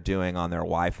hell they're doing on their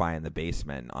Wi-Fi in the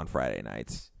basement on Friday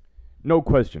nights. No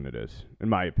question it is, in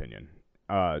my opinion.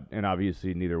 And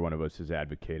obviously neither one of us is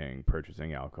advocating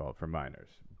purchasing alcohol for minors.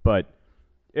 But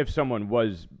if someone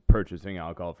was purchasing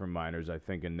alcohol for minors, I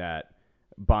think in that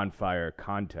bonfire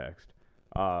context,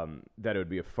 that it would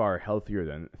be a far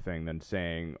healthier thing than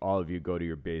saying all of you go to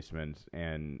your basements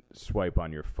and swipe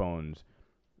on your phones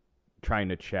trying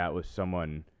to chat with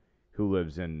someone who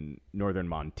lives in northern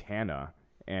Montana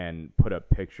and put up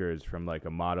pictures from like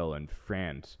a model in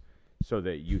France so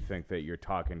that you think that you're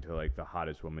talking to like the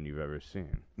hottest woman you've ever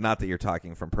seen. Not that you're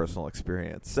talking from personal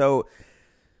experience. So,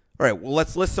 all right, well,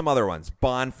 let's list some other ones.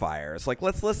 Bonfires. Like,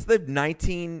 let's list the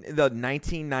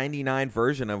 1999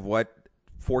 version of what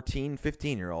 14,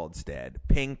 15-year-olds did.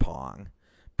 Ping pong,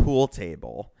 pool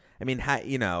table. I mean,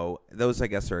 those I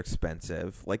guess are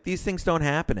expensive. Like, these things don't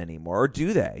happen anymore, or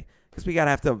do they? Because we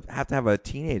have to have a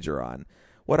teenager on.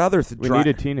 What other? We need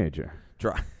a teenager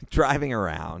driving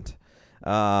around.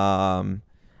 I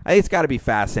think it's got to be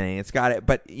fascinating. It's got it,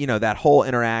 but that whole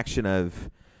interaction of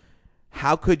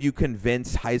how could you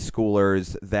convince high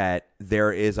schoolers that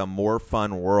there is a more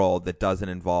fun world that doesn't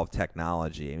involve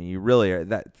technology? I mean, you really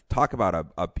are, talk about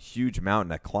a huge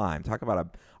mountain to climb. Talk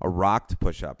about a rock to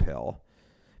push uphill.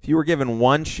 If you were given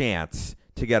one chance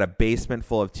to get a basement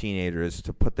full of teenagers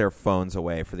to put their phones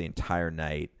away for the entire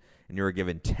night, and you were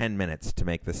given 10 minutes to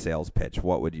make the sales pitch,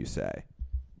 what would you say?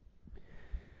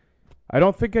 I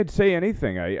don't think I'd say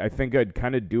anything. I think I'd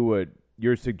kind of do what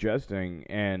you're suggesting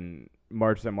and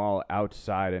march them all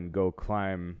outside and go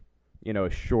climb, a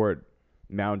short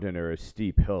mountain or a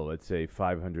steep hill, let's say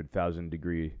 500,000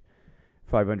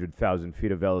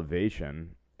 feet of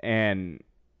elevation, and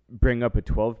bring up a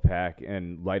 12-pack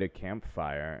and light a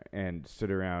campfire and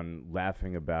sit around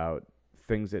laughing about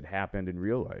things that happened in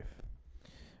real life.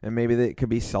 And maybe it could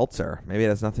be seltzer. Maybe it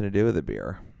has nothing to do with the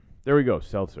beer. There we go,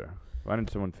 seltzer. Why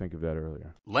didn't someone think of that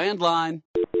earlier? Landline.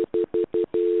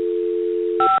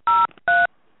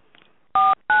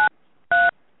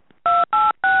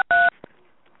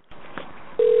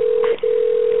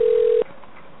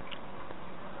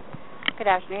 Good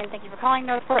afternoon. Thank you for calling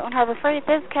North Portland Harbor Freight.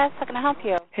 This is Cass. How can I help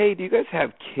you? Hey, do you guys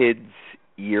have kids'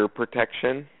 ear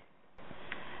protection?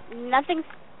 Nothing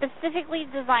specifically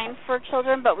designed for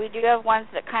children, but we do have ones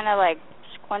that kind of like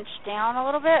squinch down a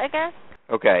little bit, I guess.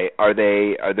 Okay. Are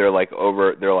they like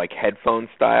they're like headphone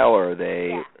style, or are they?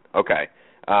 Yeah. Okay.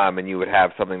 And you would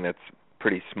have something that's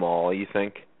pretty small, you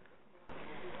think?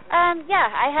 Yeah.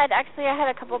 I had a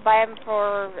couple buy them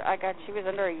for she was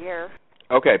under a year.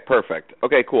 Okay, perfect.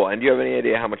 Okay, cool. And do you have any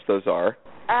idea how much those are?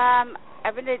 I'm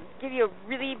going to give you a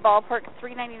really ballpark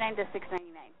 $3.99 to $6.99.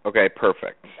 Okay,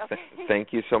 perfect. Okay.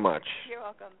 Thank you so much. You're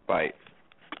welcome. Bye.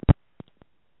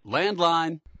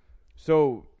 Landline.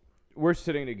 So we're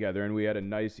sitting together, and we had a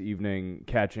nice evening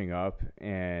catching up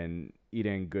and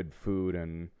eating good food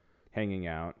and hanging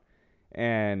out.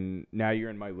 And now you're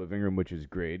in my living room, which is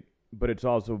great. but it's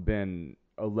also been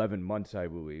 11 months, I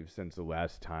believe, since the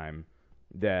last time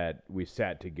that we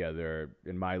sat together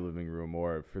in my living room,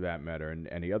 or for that matter, in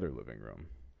any other living room.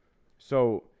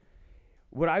 So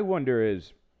what I wonder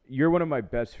is, you're one of my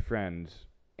best friends,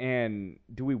 and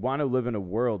do we want to live in a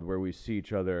world where we see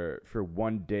each other for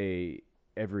one day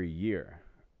every year?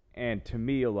 And to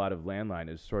me, a lot of Landline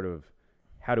is sort of,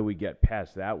 how do we get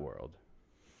past that world?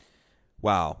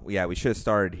 Wow. Yeah, we should have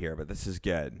started here, but this is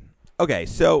good. Okay,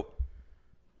 so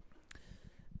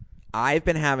I've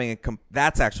been having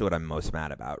that's actually what I'm most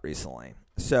mad about recently.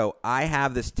 So I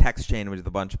have this text chain with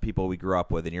a bunch of people we grew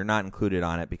up with, and you're not included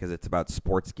on it because it's about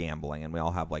sports gambling, and we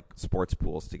all have like sports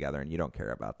pools together, and you don't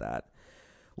care about that.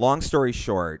 Long story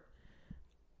short,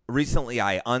 recently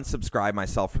I unsubscribed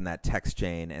myself from that text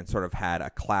chain and sort of had a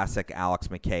classic Alex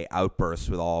McKay outburst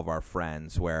with all of our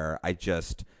friends where I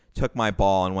just took my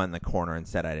ball and went in the corner and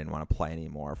said I didn't want to play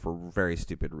anymore for very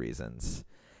stupid reasons.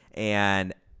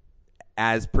 And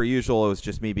as per usual, it was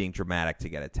just me being dramatic to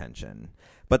get attention.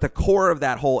 But the core of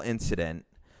that whole incident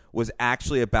was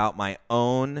actually about my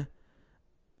own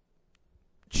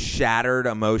shattered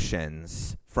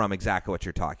emotions from exactly what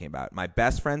you're talking about. My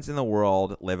best friends in the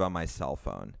world live on my cell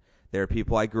phone. There are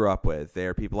people I grew up with.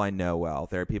 There are people I know well.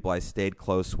 There are people I stayed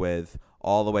close with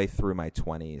all the way through my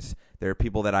 20s. There are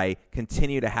people that I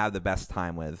continue to have the best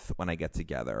time with when I get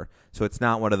together. So it's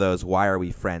not one of those, why are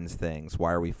we friends things?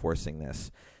 Why are we forcing this?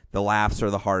 The laughs are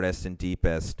the hardest and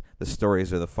deepest. The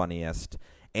stories are the funniest.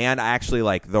 And I actually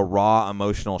like the raw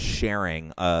emotional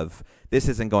sharing of, this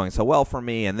isn't going so well for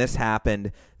me and this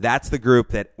happened. That's the group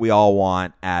that we all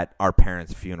want at our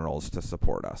parents' funerals to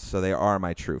support us. So they are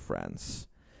my true friends.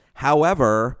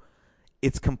 However,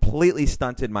 it's completely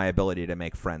stunted my ability to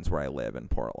make friends where I live in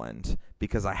Portland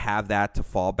because I have that to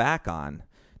fall back on.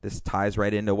 This ties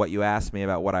right into what you asked me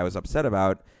about what I was upset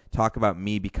about. Talk about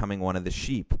me becoming one of the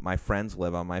sheep. My friends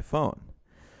live on my phone.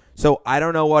 So I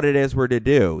don't know what it is we're to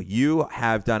do. You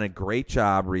have done a great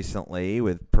job recently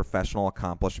with professional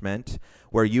accomplishment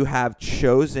where you have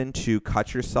chosen to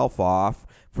cut yourself off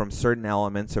from certain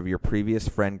elements of your previous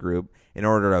friend group in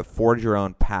order to forge your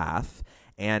own path.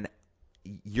 And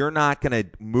you're not going to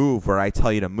move where I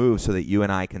tell you to move so that you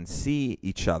and I can see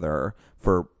each other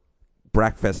for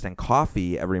breakfast and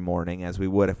coffee every morning as we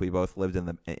would if we both lived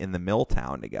in the mill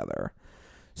town together.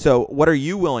 So what are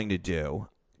you willing to do?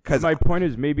 Because my point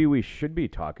is, maybe we should be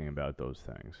talking about those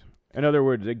things. In other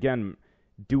words, again,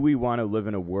 do we want to live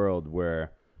in a world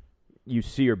where you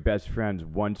see your best friends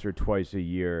once or twice a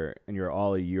year and you're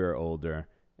all a year older,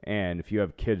 and if you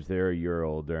have kids, they're a year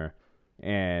older,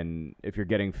 and if you're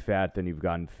getting fat, then you've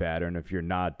gotten fatter, and if you're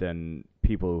not, then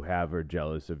people who have are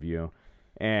jealous of you,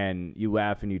 and you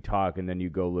laugh and you talk, and then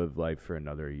you go live life for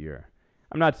another year.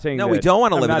 I'm not saying we don't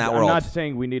want to live in that world. I'm not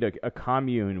saying we need a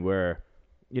commune where,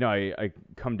 you know, I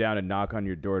come down and knock on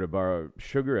your door to borrow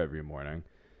sugar every morning.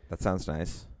 That sounds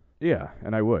nice. Yeah,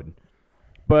 and I would.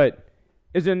 But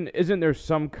isn't there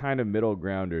some kind of middle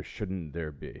ground, or shouldn't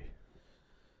there be?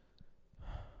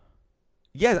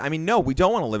 Yeah, I mean, no, we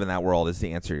don't want to live in that world is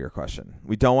the answer to your question.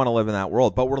 We don't want to live in that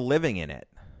world, but we're living in it.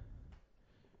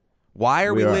 Why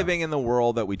are we living in the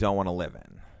world that we don't want to live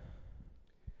in?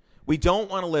 We don't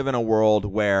want to live in a world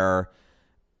where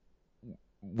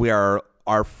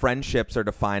our friendships are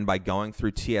defined by going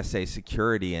through TSA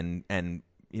security and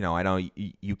you know, I know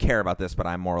you care about this, but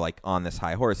I'm more like on this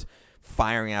high horse,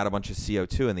 firing out a bunch of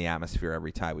CO2 in the atmosphere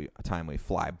every time we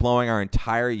fly, blowing our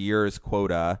entire year's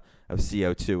quota of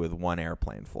CO2 with one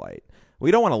airplane flight.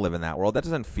 We don't want to live in that world. That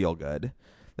doesn't feel good.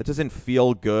 That doesn't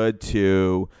feel good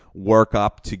to work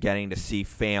up to getting to see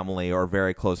family or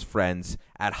very close friends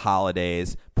at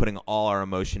holidays, putting all our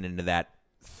emotion into that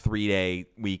 3-day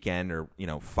weekend or, you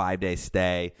know, 5-day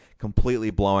stay,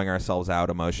 completely blowing ourselves out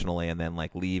emotionally and then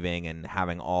like leaving and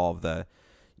having all of the,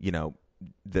 you know,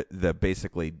 the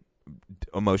basically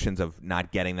emotions of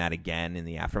not getting that again in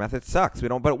the aftermath. It sucks.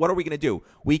 But what are we going to do?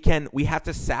 We have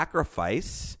to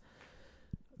sacrifice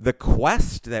the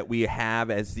quest that we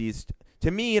have as these. To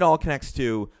me, it all connects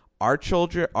to our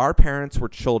children. Our parents were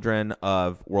children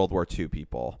of World War II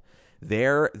people.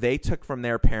 They took from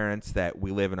their parents that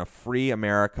we live in a free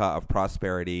America of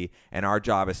prosperity, and our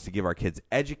job is to give our kids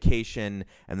education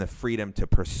and the freedom to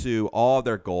pursue all of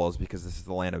their goals because this is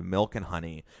the land of milk and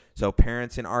honey. So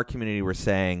parents in our community were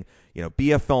saying, you know,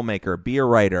 be a filmmaker, be a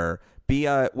writer, be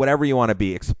a whatever you want to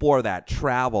be, explore that,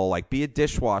 travel, like be a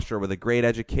dishwasher with a great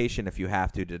education if you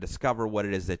have to discover what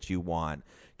it is that you want.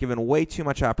 Given way too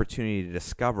much opportunity to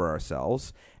discover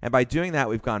ourselves. And by doing that,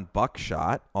 we've gone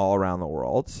buckshot all around the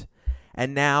world.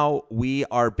 And now we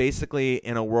are basically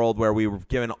in a world where we were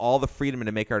given all the freedom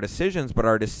to make our decisions, but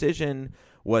our decision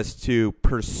was to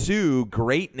pursue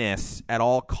greatness at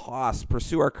all costs,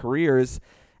 pursue our careers.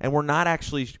 And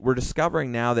we're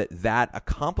discovering now that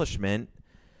accomplishment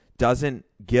doesn't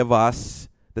give us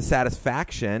the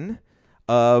satisfaction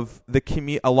of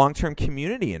a long-term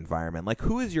community environment. Like,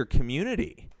 who is your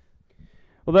community?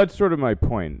 Well, that's sort of my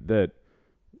point, that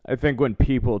I think when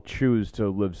people choose to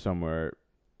live somewhere,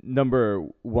 number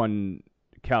one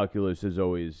calculus is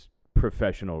always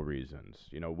professional reasons.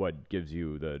 What gives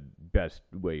you the best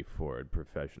way forward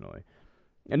professionally.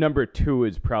 And number two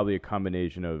is probably a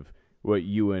combination of what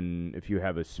you and, if you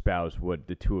have a spouse, what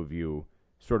the two of you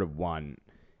sort of want.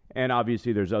 And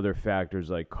obviously there's other factors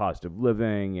like cost of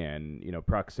living and,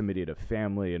 proximity to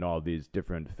family and all these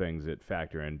different things that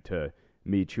factor into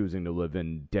me choosing to live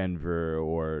in Denver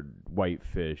or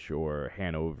Whitefish or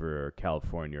Hanover or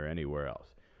California or anywhere else.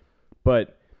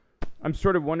 But I'm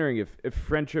sort of wondering if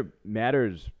friendship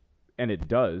matters, and it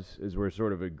does, as we're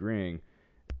sort of agreeing,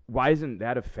 why isn't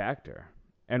that a factor?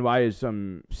 And why is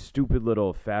some stupid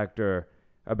little factor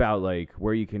about like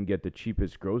where you can get the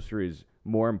cheapest groceries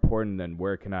more important than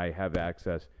where can I have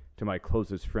access to my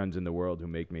closest friends in the world who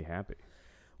make me happy?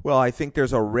 Well, I think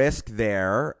there's a risk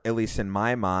there, at least in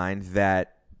my mind,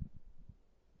 that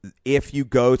if you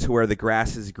go to where the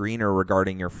grass is greener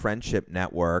regarding your friendship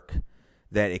network,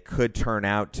 that it could turn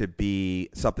out to be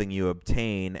something you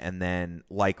obtain and then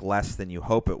like less than you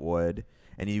hope it would,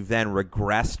 and you've then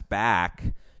regressed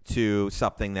back to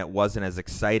something that wasn't as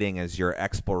exciting as your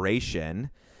exploration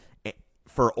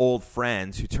for old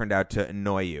friends who turned out to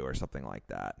annoy you or something like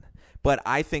that. But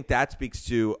I think that speaks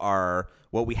to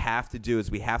what we have to do is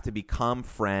we have to become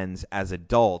friends as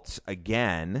adults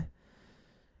again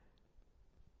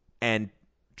and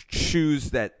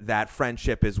choose that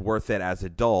friendship is worth it as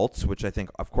adults, which I think,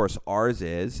 of course, ours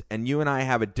is. And you and I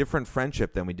have a different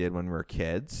friendship than we did when we were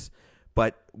kids,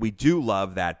 but we do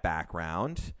love that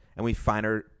background, and we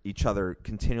find each other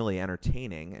continually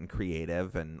entertaining and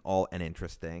creative and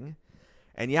interesting.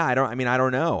 And yeah, I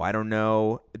don't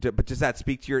know. But does that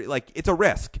speak to your, like, it's a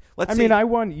risk. I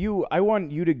want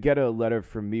you to get a letter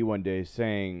from me one day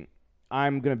saying,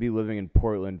 I'm going to be living in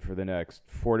Portland for the next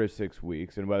 4 to 6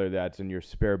 weeks, and whether that's in your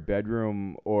spare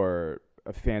bedroom or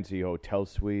a fancy hotel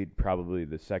suite, probably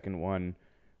the second one,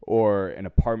 or an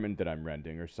apartment that I'm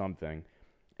renting or something.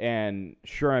 And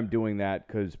sure, I'm doing that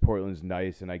because Portland's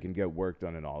nice and I can get work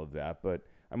done and all of that, but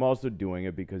I'm also doing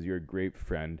it because you're a great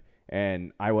friend,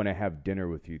 and I want to have dinner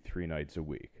with you 3 nights a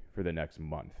week for the next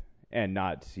month and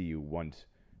not see you once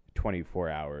 24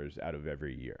 hours out of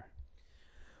every year.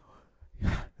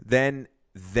 Then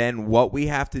what we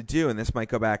have to do, and this might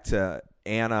go back to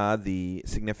Anna, the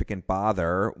significant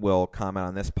bother, will comment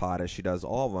on this pod as she does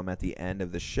all of them at the end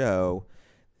of the show.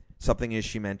 Something as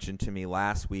she mentioned to me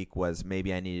last week was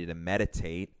maybe I needed to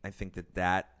meditate. I think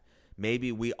that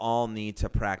maybe we all need to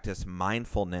practice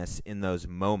mindfulness in those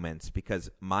moments, because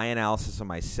my analysis of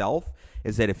myself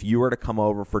is that if you were to come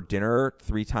over for dinner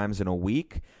 3 times in a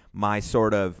week, my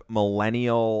sort of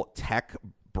millennial tech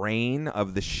brain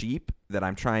of the sheep that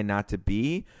I'm trying not to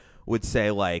be would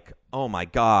say, like, oh my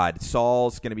God,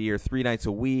 Saul's going to be here 3 nights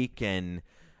a week, and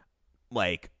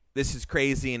like this is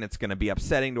crazy, and it's going to be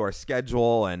upsetting to our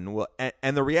schedule. And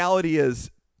the reality is,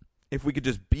 if we could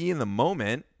just be in the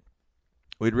moment,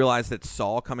 we'd realize that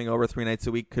Saul coming over 3 nights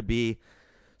a week could be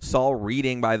Saul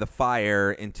reading by the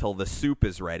fire until the soup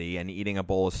is ready and eating a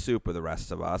bowl of soup with the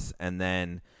rest of us, and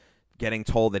then getting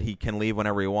told that he can leave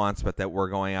whenever he wants, but that we're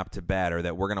going up to bed, or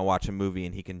that we're going to watch a movie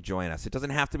and he can join us. It doesn't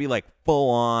have to be like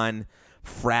full-on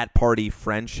frat party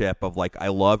friendship of like, I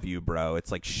love you, bro.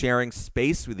 It's like sharing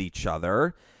space with each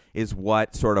other is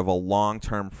what sort of a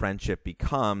long-term friendship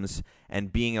becomes,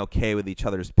 and being okay with each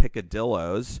other's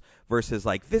picadillos versus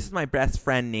like, this is my best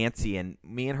friend Nancy, and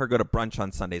me and her go to brunch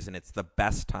on Sundays, and it's the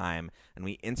best time, and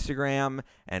we Instagram,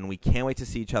 and we can't wait to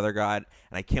see each other, God,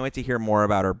 and I can't wait to hear more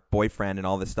about her boyfriend and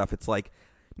all this stuff. It's like,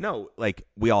 no, like,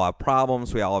 we all have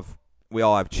problems, we all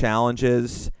have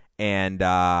challenges, and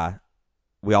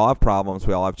we all have problems,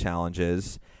 we all have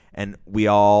challenges, and we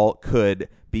all could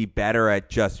be better at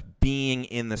just being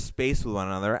in the space with one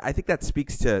another. I think that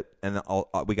speaks to, and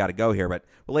we got to go here, but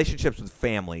relationships with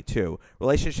family too.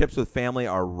 Relationships with family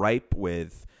are ripe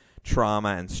with trauma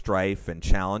and strife and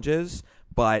challenges,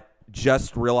 but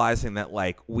just realizing that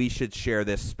like we should share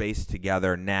this space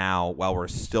together now while we're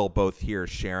still both here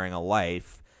sharing a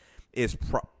life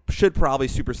should probably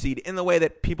supersede in the way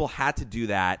that people had to do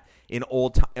that in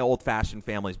old-fashioned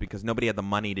families because nobody had the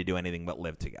money to do anything but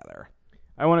live together.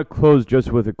 I want to close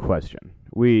just with a question.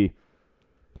 We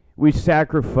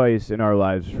sacrifice in our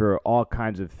lives for all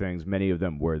kinds of things, many of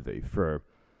them worthy, for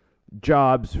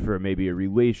jobs, for maybe a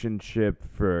relationship,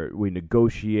 we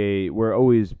negotiate. We're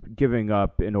always giving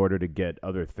up in order to get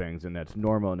other things, and that's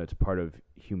normal and it's part of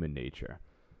human nature.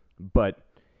 But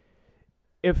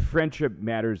if friendship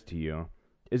matters to you,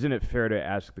 isn't it fair to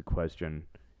ask the question,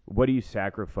 what do you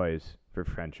sacrifice for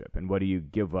friendship, and what do you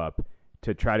give up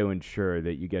to try to ensure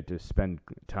that you get to spend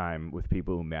time with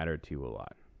people who matter to you a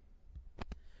lot?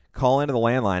 Call into the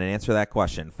landline and answer that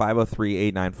question.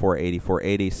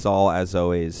 503-894-8480. Saul, as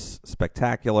always,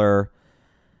 spectacular.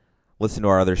 Listen to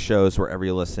our other shows wherever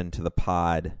you listen to the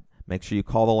pod. Make sure you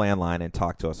call the landline and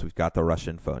talk to us. We've got the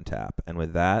Russian phone tap. And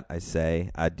with that, I say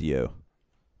adieu.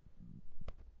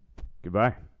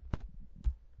 Goodbye.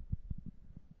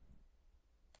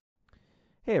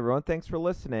 Hey, everyone. Thanks for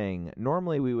listening.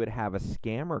 Normally, we would have a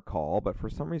scammer call, but for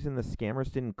some reason, the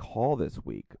scammers didn't call this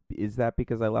week. Is that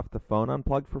because I left the phone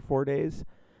unplugged for 4 days?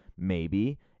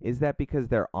 Maybe. Is that because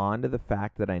they're on to the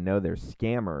fact that I know they're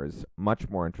scammers? Much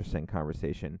more interesting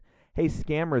conversation. Hey,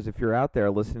 scammers, if you're out there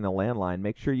listening to Landline,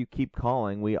 make sure you keep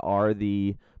calling. We are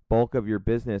the bulk of your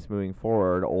business moving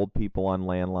forward. Old people on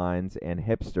landlines and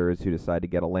hipsters who decide to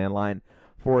get a landline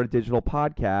for a digital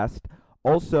podcast.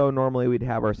 Also, normally we'd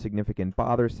have our significant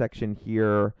bother section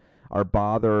here. Our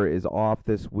bother is off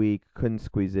this week. Couldn't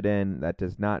squeeze it in. That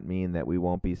does not mean that we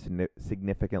won't be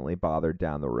significantly bothered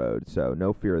down the road. So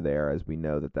no fear there, as we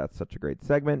know that that's such a great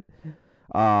segment.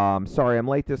 Sorry I'm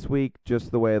late this week. Just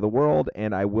the way of the world.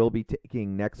 And I will be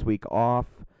taking next week off.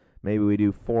 Maybe we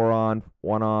do 4 on,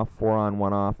 1 off, 4 on,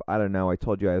 1 off. I don't know. I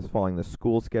told you I was following the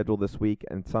school schedule this week.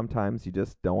 And sometimes you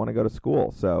just don't want to go to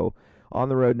school. So on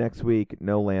the road next week,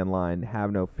 no landline,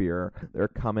 have no fear. They're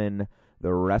coming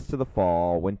the rest of the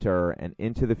fall, winter, and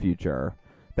into the future.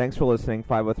 Thanks for listening.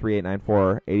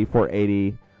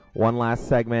 503-894-8480. One last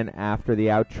segment after the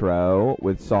outro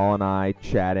with Saul and I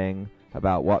chatting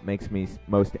about what makes me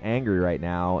most angry right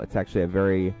now. It's actually a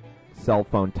very cell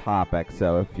phone topic,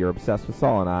 so if you're obsessed with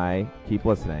Saul and I, keep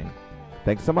listening.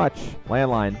 Thanks so much.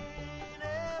 Landline.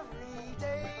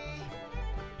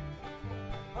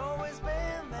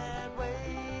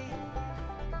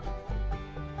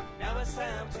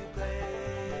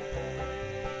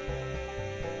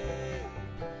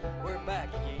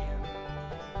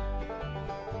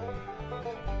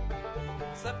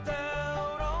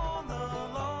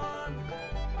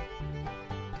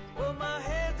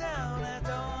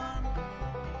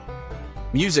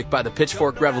 Music by the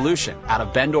Pitchfork Revolution out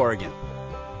of Bend, Oregon.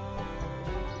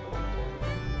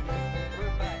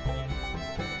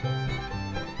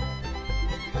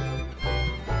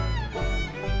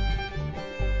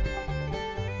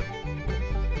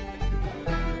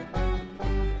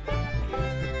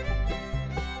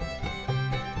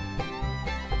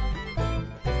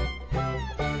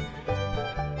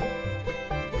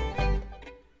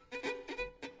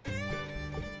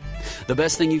 The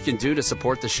best thing you can do to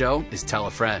support the show is tell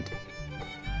a friend.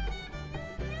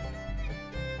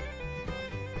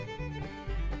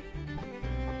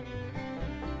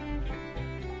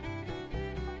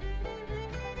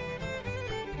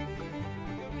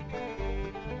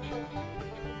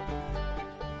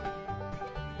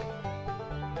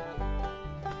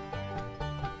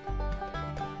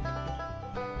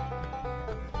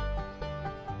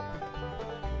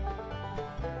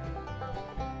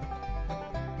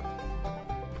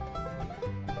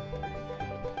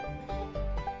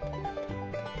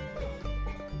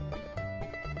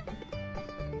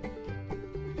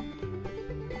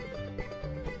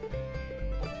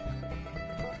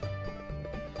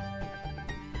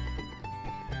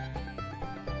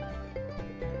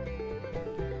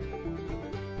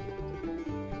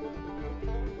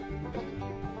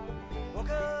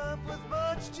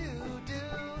 To do.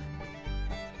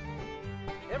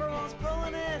 Everyone's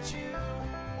pulling at you.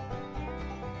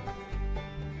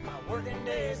 My working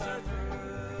days are through.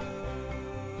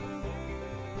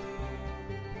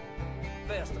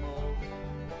 Festival.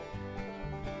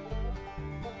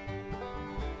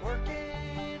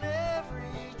 Working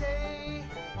every day.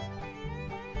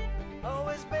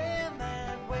 Always been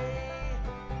that way.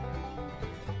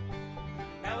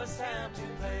 Now it's time to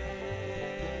play.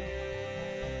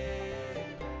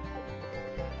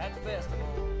 At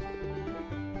festival.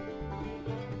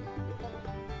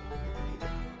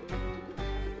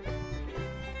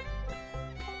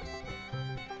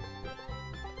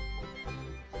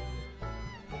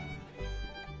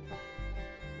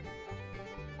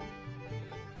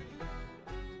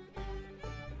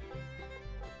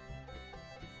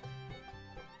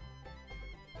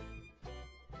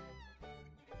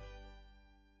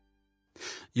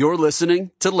 You're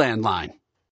listening to Landline.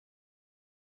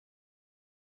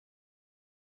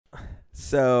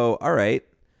 So, all right.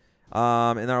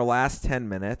 In our last 10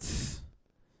 minutes,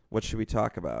 what should we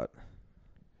talk about?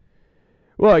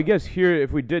 Well, I guess here,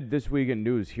 if we did This Week in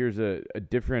News, here's a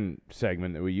different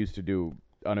segment that we used to do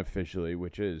unofficially,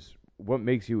 which is what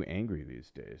makes you angry these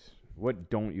days? What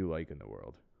don't you like in the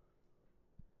world?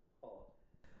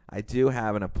 I do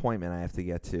have an appointment I have to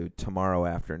get to tomorrow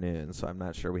afternoon, so I'm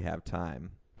not sure we have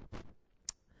time.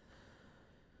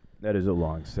 That is a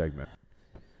long segment.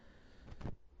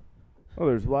 Well,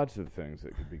 there's lots of things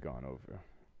that could be gone over.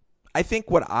 I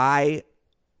think what I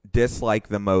dislike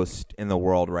the most in the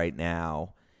world right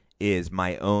now is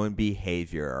my own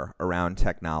behavior around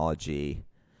technology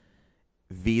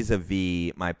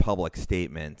vis-a-vis my public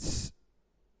statements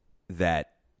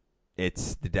that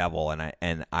it's the devil,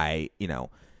 and I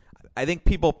think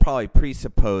people probably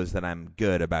presuppose that I'm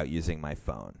good about using my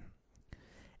phone.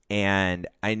 And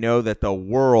I know that the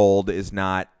world is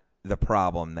not the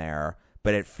problem there,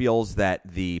 but it feels that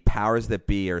the powers that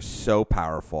be are so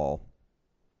powerful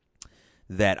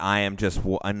that I am just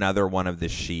another one of the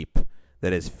sheep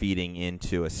that is feeding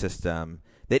into a system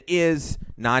that is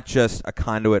not just a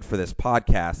conduit for this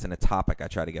podcast and a topic I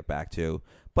try to get back to,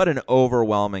 but an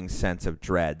overwhelming sense of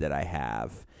dread that I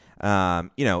have.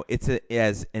 It's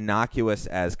as innocuous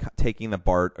as taking the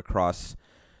BART across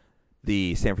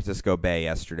the San Francisco Bay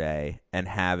yesterday and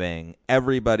having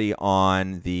everybody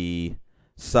on the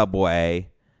subway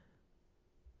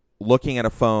looking at a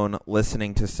phone,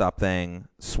 listening to something,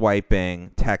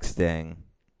 swiping, texting,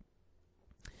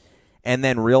 and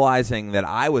then realizing that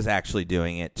I was actually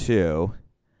doing it too,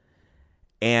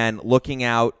 and looking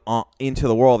out into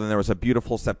the world, and there was a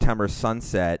beautiful September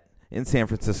sunset in San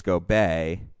Francisco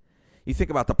Bay. You think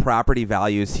about the property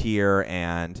values here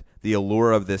and the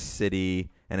allure of this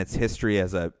city and its history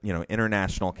as a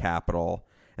international capital,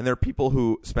 and there are people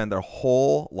who spend their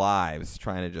whole lives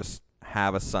trying to just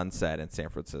have a sunset in San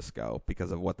Francisco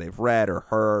because of what they've read or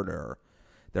heard, or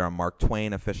they're a Mark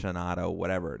Twain aficionado,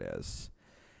 whatever it is.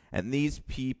 And these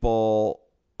people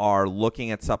are looking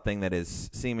at something that is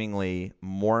seemingly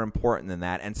more important than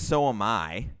that, and so am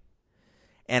I.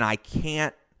 And I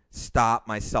can't stop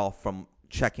myself from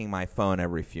checking my phone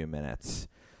every few minutes.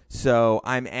 So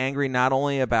I'm angry not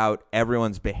only about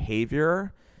everyone's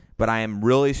behavior, but I am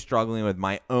really struggling with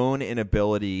my own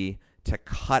inability to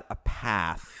cut a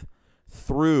path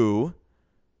through.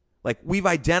 Like, we've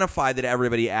identified that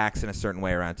everybody acts in a certain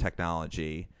way around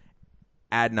technology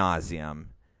ad nauseum,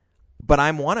 but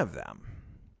I'm one of them.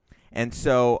 And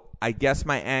so I guess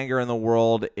my anger in the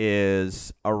world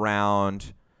is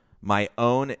around my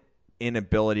own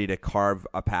inability to carve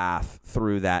a path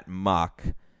through that muck.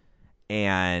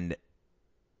 And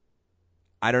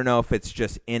I don't know if it's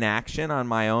just inaction on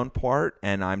my own part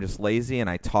and I'm just lazy and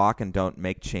I talk and don't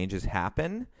make changes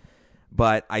happen.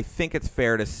 But I think it's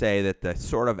fair to say that the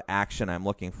sort of action I'm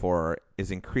looking for is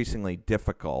increasingly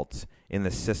difficult in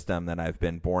the system that I've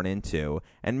been born into.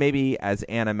 And maybe, as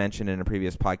Anna mentioned in a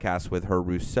previous podcast with her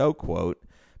Rousseau quote,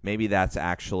 maybe that's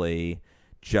actually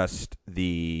just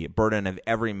the burden of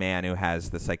every man who has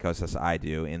the psychosis I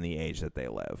do in the age that they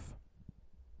live.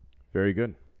 Very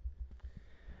good.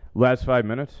 Last 5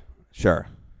 minutes? Sure.